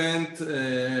first event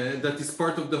that is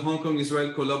part of the Hong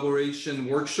Kong-Israel collaboration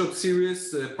workshop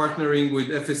series, partnering with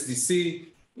FSDC,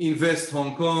 Invest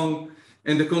Hong Kong,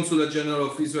 and the Consulate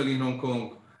General of Israel in Hong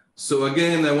Kong. So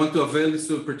again, I want to avail this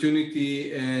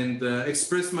opportunity and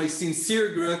express my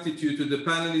sincere gratitude to the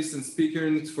panelists and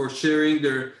speakers for sharing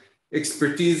their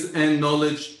expertise and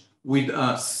knowledge with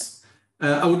us.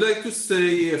 I would like to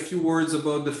say a few words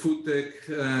about the food tech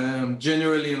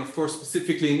generally, and of course,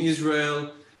 specifically in Israel.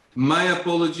 My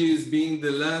apologies, being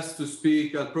the last to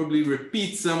speak. I'll probably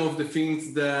repeat some of the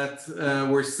things that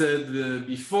were said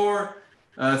before.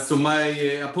 So my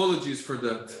apologies for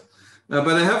that.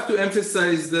 But I have to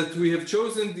emphasize that we have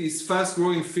chosen this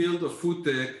fast-growing field of food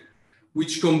tech,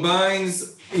 which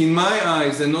combines, in my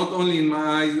eyes, and not only in my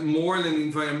eyes, moral and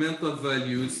environmental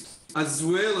values, as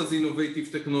well as innovative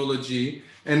technology,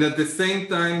 and at the same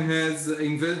time has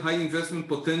high investment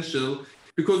potential,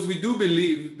 because we do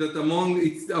believe that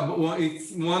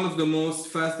it's one of the most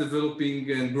fast developing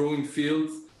and growing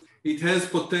fields. It has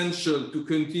potential to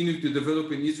continue to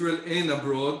develop in Israel and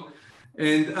abroad.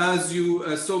 And as you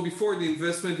saw before, the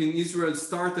investment in Israel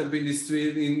startup industry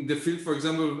in the field, for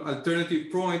example, alternative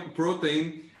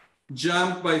protein,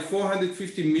 jumped by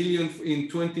 450 million in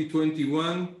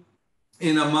 2021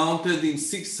 and amounted in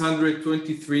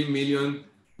 $623 million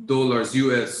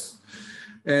US.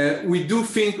 We do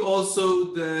think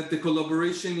also that the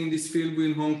collaboration in this field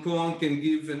in Hong Kong can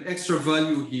give an extra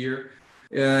value here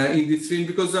in this field,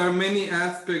 because there are many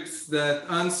aspects that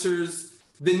answers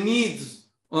the needs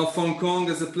of Hong Kong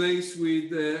as a place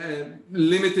with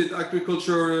limited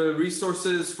agricultural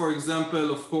resources, for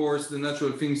example, of course, the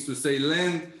natural things to say,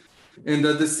 land, and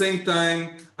at the same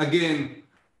time, again,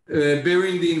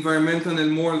 bearing the environmental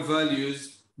and moral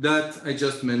values that I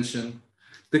just mentioned.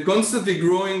 The constantly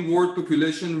growing world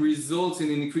population results in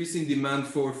an increasing demand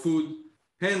for food.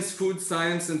 Hence, food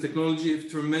science and technology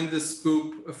have tremendous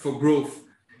scope for growth.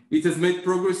 It has made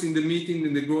progress in the meeting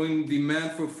in the growing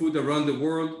demand for food around the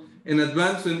world, and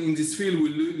advancement in this field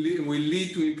will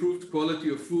lead to improved quality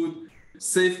of food,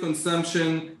 safe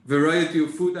consumption, variety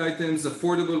of food items,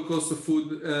 affordable cost of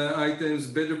food items,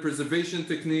 better preservation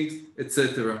techniques,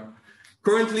 etc.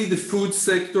 Currently, the food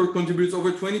sector contributes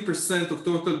over 20% of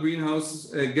total greenhouse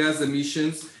gas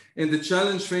emissions, and the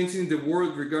challenge facing the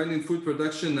world regarding food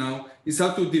production now is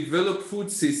how to develop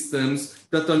food systems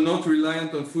that are not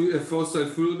reliant on fossil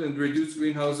fuel and reduce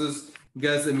greenhouse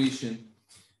gas emission.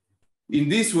 In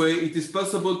this way, it is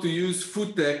possible to use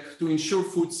food tech to ensure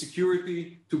food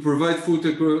security, to provide food to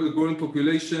a growing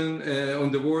population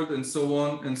on the world, and so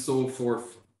on and so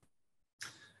forth.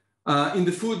 In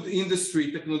the food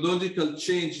industry, technological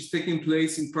change is taking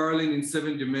place in parallel in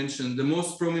 7 dimensions, the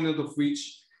most prominent of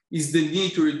which is the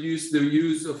need to reduce the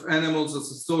use of animals as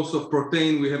a source of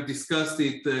protein. We have discussed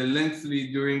it lengthily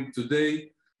during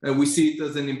today. We see it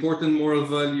as an important moral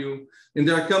value. And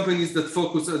there are companies that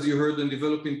focus, as you heard, on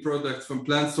developing products from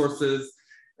plant sources,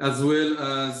 as well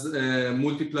as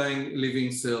multiplying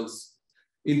living cells.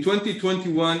 In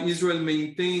 2021, Israel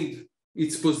maintained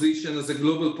its position as a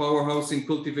global powerhouse in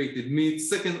cultivated meat,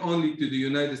 second only to the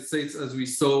United States, as we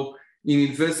saw in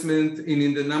investment and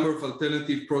in the number of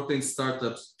alternative protein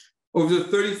startups. Over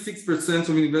 36%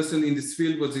 of investment in this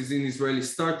field was in Israeli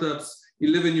startups,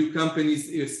 11 new companies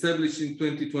established in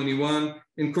 2021,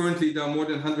 and currently there are more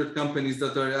than 100 companies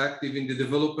that are active in the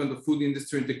development of food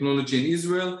industry and technology in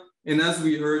Israel. And as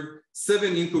we heard,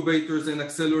 7 incubators and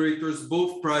accelerators,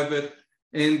 both private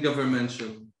and governmental.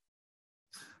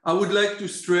 I would like to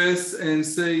stress and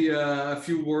say a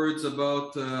few words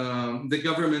about the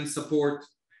government support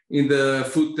in the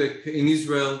food tech in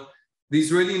Israel. The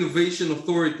Israeli Innovation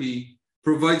Authority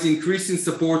provides increasing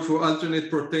support for alternate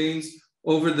proteins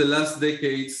over the last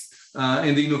decades,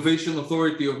 and the Innovation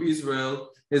Authority of Israel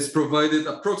has provided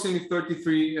approximately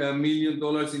 $33 million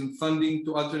in funding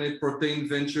to alternate protein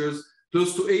ventures,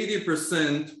 close to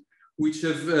 80%, which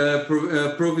have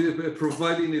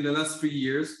provided in the last 3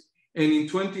 years. And in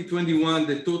 2021,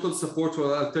 the total support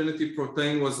for alternative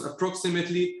protein was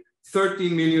approximately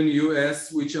 $13 million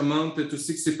US, which amounted to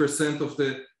 60% of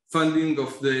the funding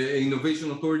of the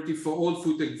Innovation Authority for all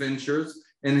food tech ventures,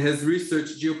 and has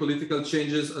researched geopolitical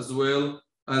changes as well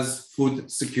as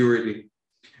food security.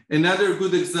 Another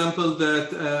good example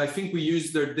that I think we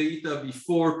used their data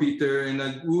before, Peter, and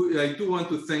I do want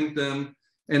to thank them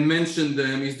and mention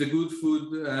them, is the Good Food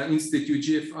Institute,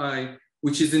 GFI,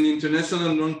 which is an international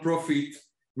nonprofit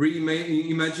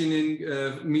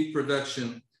reimagining meat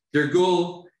production. Their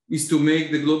goal is to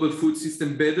make the global food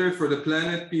system better for the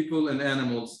planet, people, and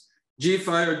animals.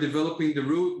 GFI are developing the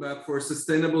roadmap for a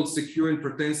sustainable, secure, and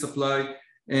protein supply,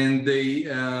 and they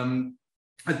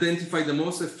identify the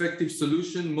most effective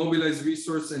solution, mobilize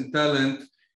resource and talent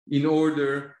in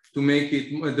order to make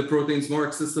the proteins more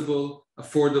accessible,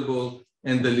 affordable,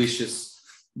 and delicious.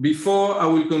 Before I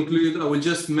will conclude, I will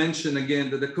just mention again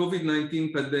that the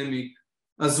COVID-19 pandemic,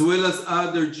 as well as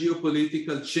other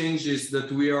geopolitical changes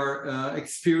that we are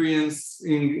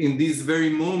experiencing in these very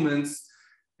moments,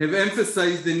 have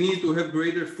emphasized the need to have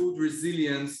greater food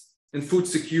resilience and food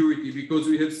security, because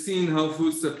we have seen how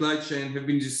food supply chain have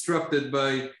been disrupted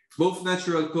by both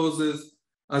natural causes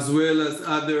as well as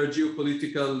other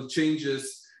geopolitical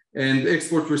changes and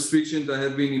export restrictions that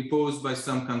have been imposed by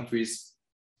some countries.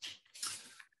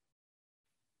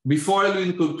 Before I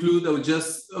will conclude, I would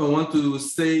just want to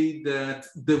say that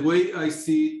the way I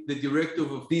see the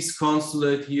directive of this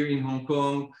consulate here in Hong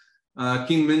Kong,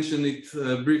 King mentioned it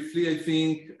briefly, I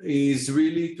think, is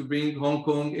really to bring Hong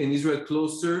Kong and Israel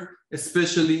closer,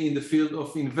 especially in the field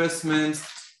of investments,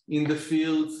 in the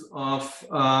field of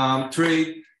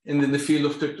trade, and in the field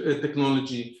of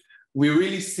technology. We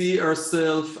really see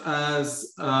ourselves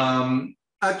as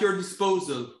at your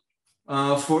disposal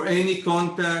for any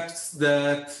contacts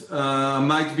that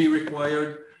might be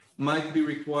required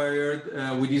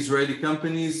with Israeli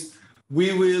companies.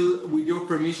 We will, with your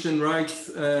permission, write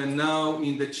now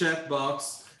in the chat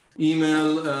box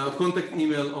contact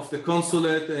email of the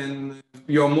consulate, and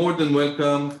you're more than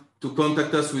welcome to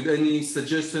contact us with any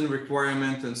suggestion,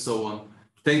 requirement, and so on.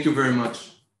 Thank you very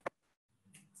much.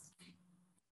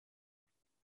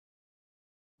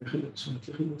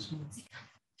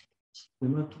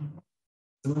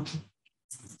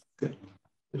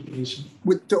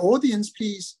 Would the audience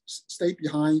please stay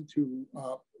behind to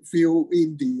fill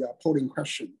in the polling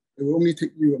question? It will only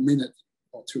take you a minute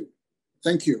or two.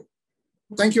 Thank you.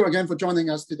 Thank you again for joining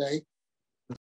us today.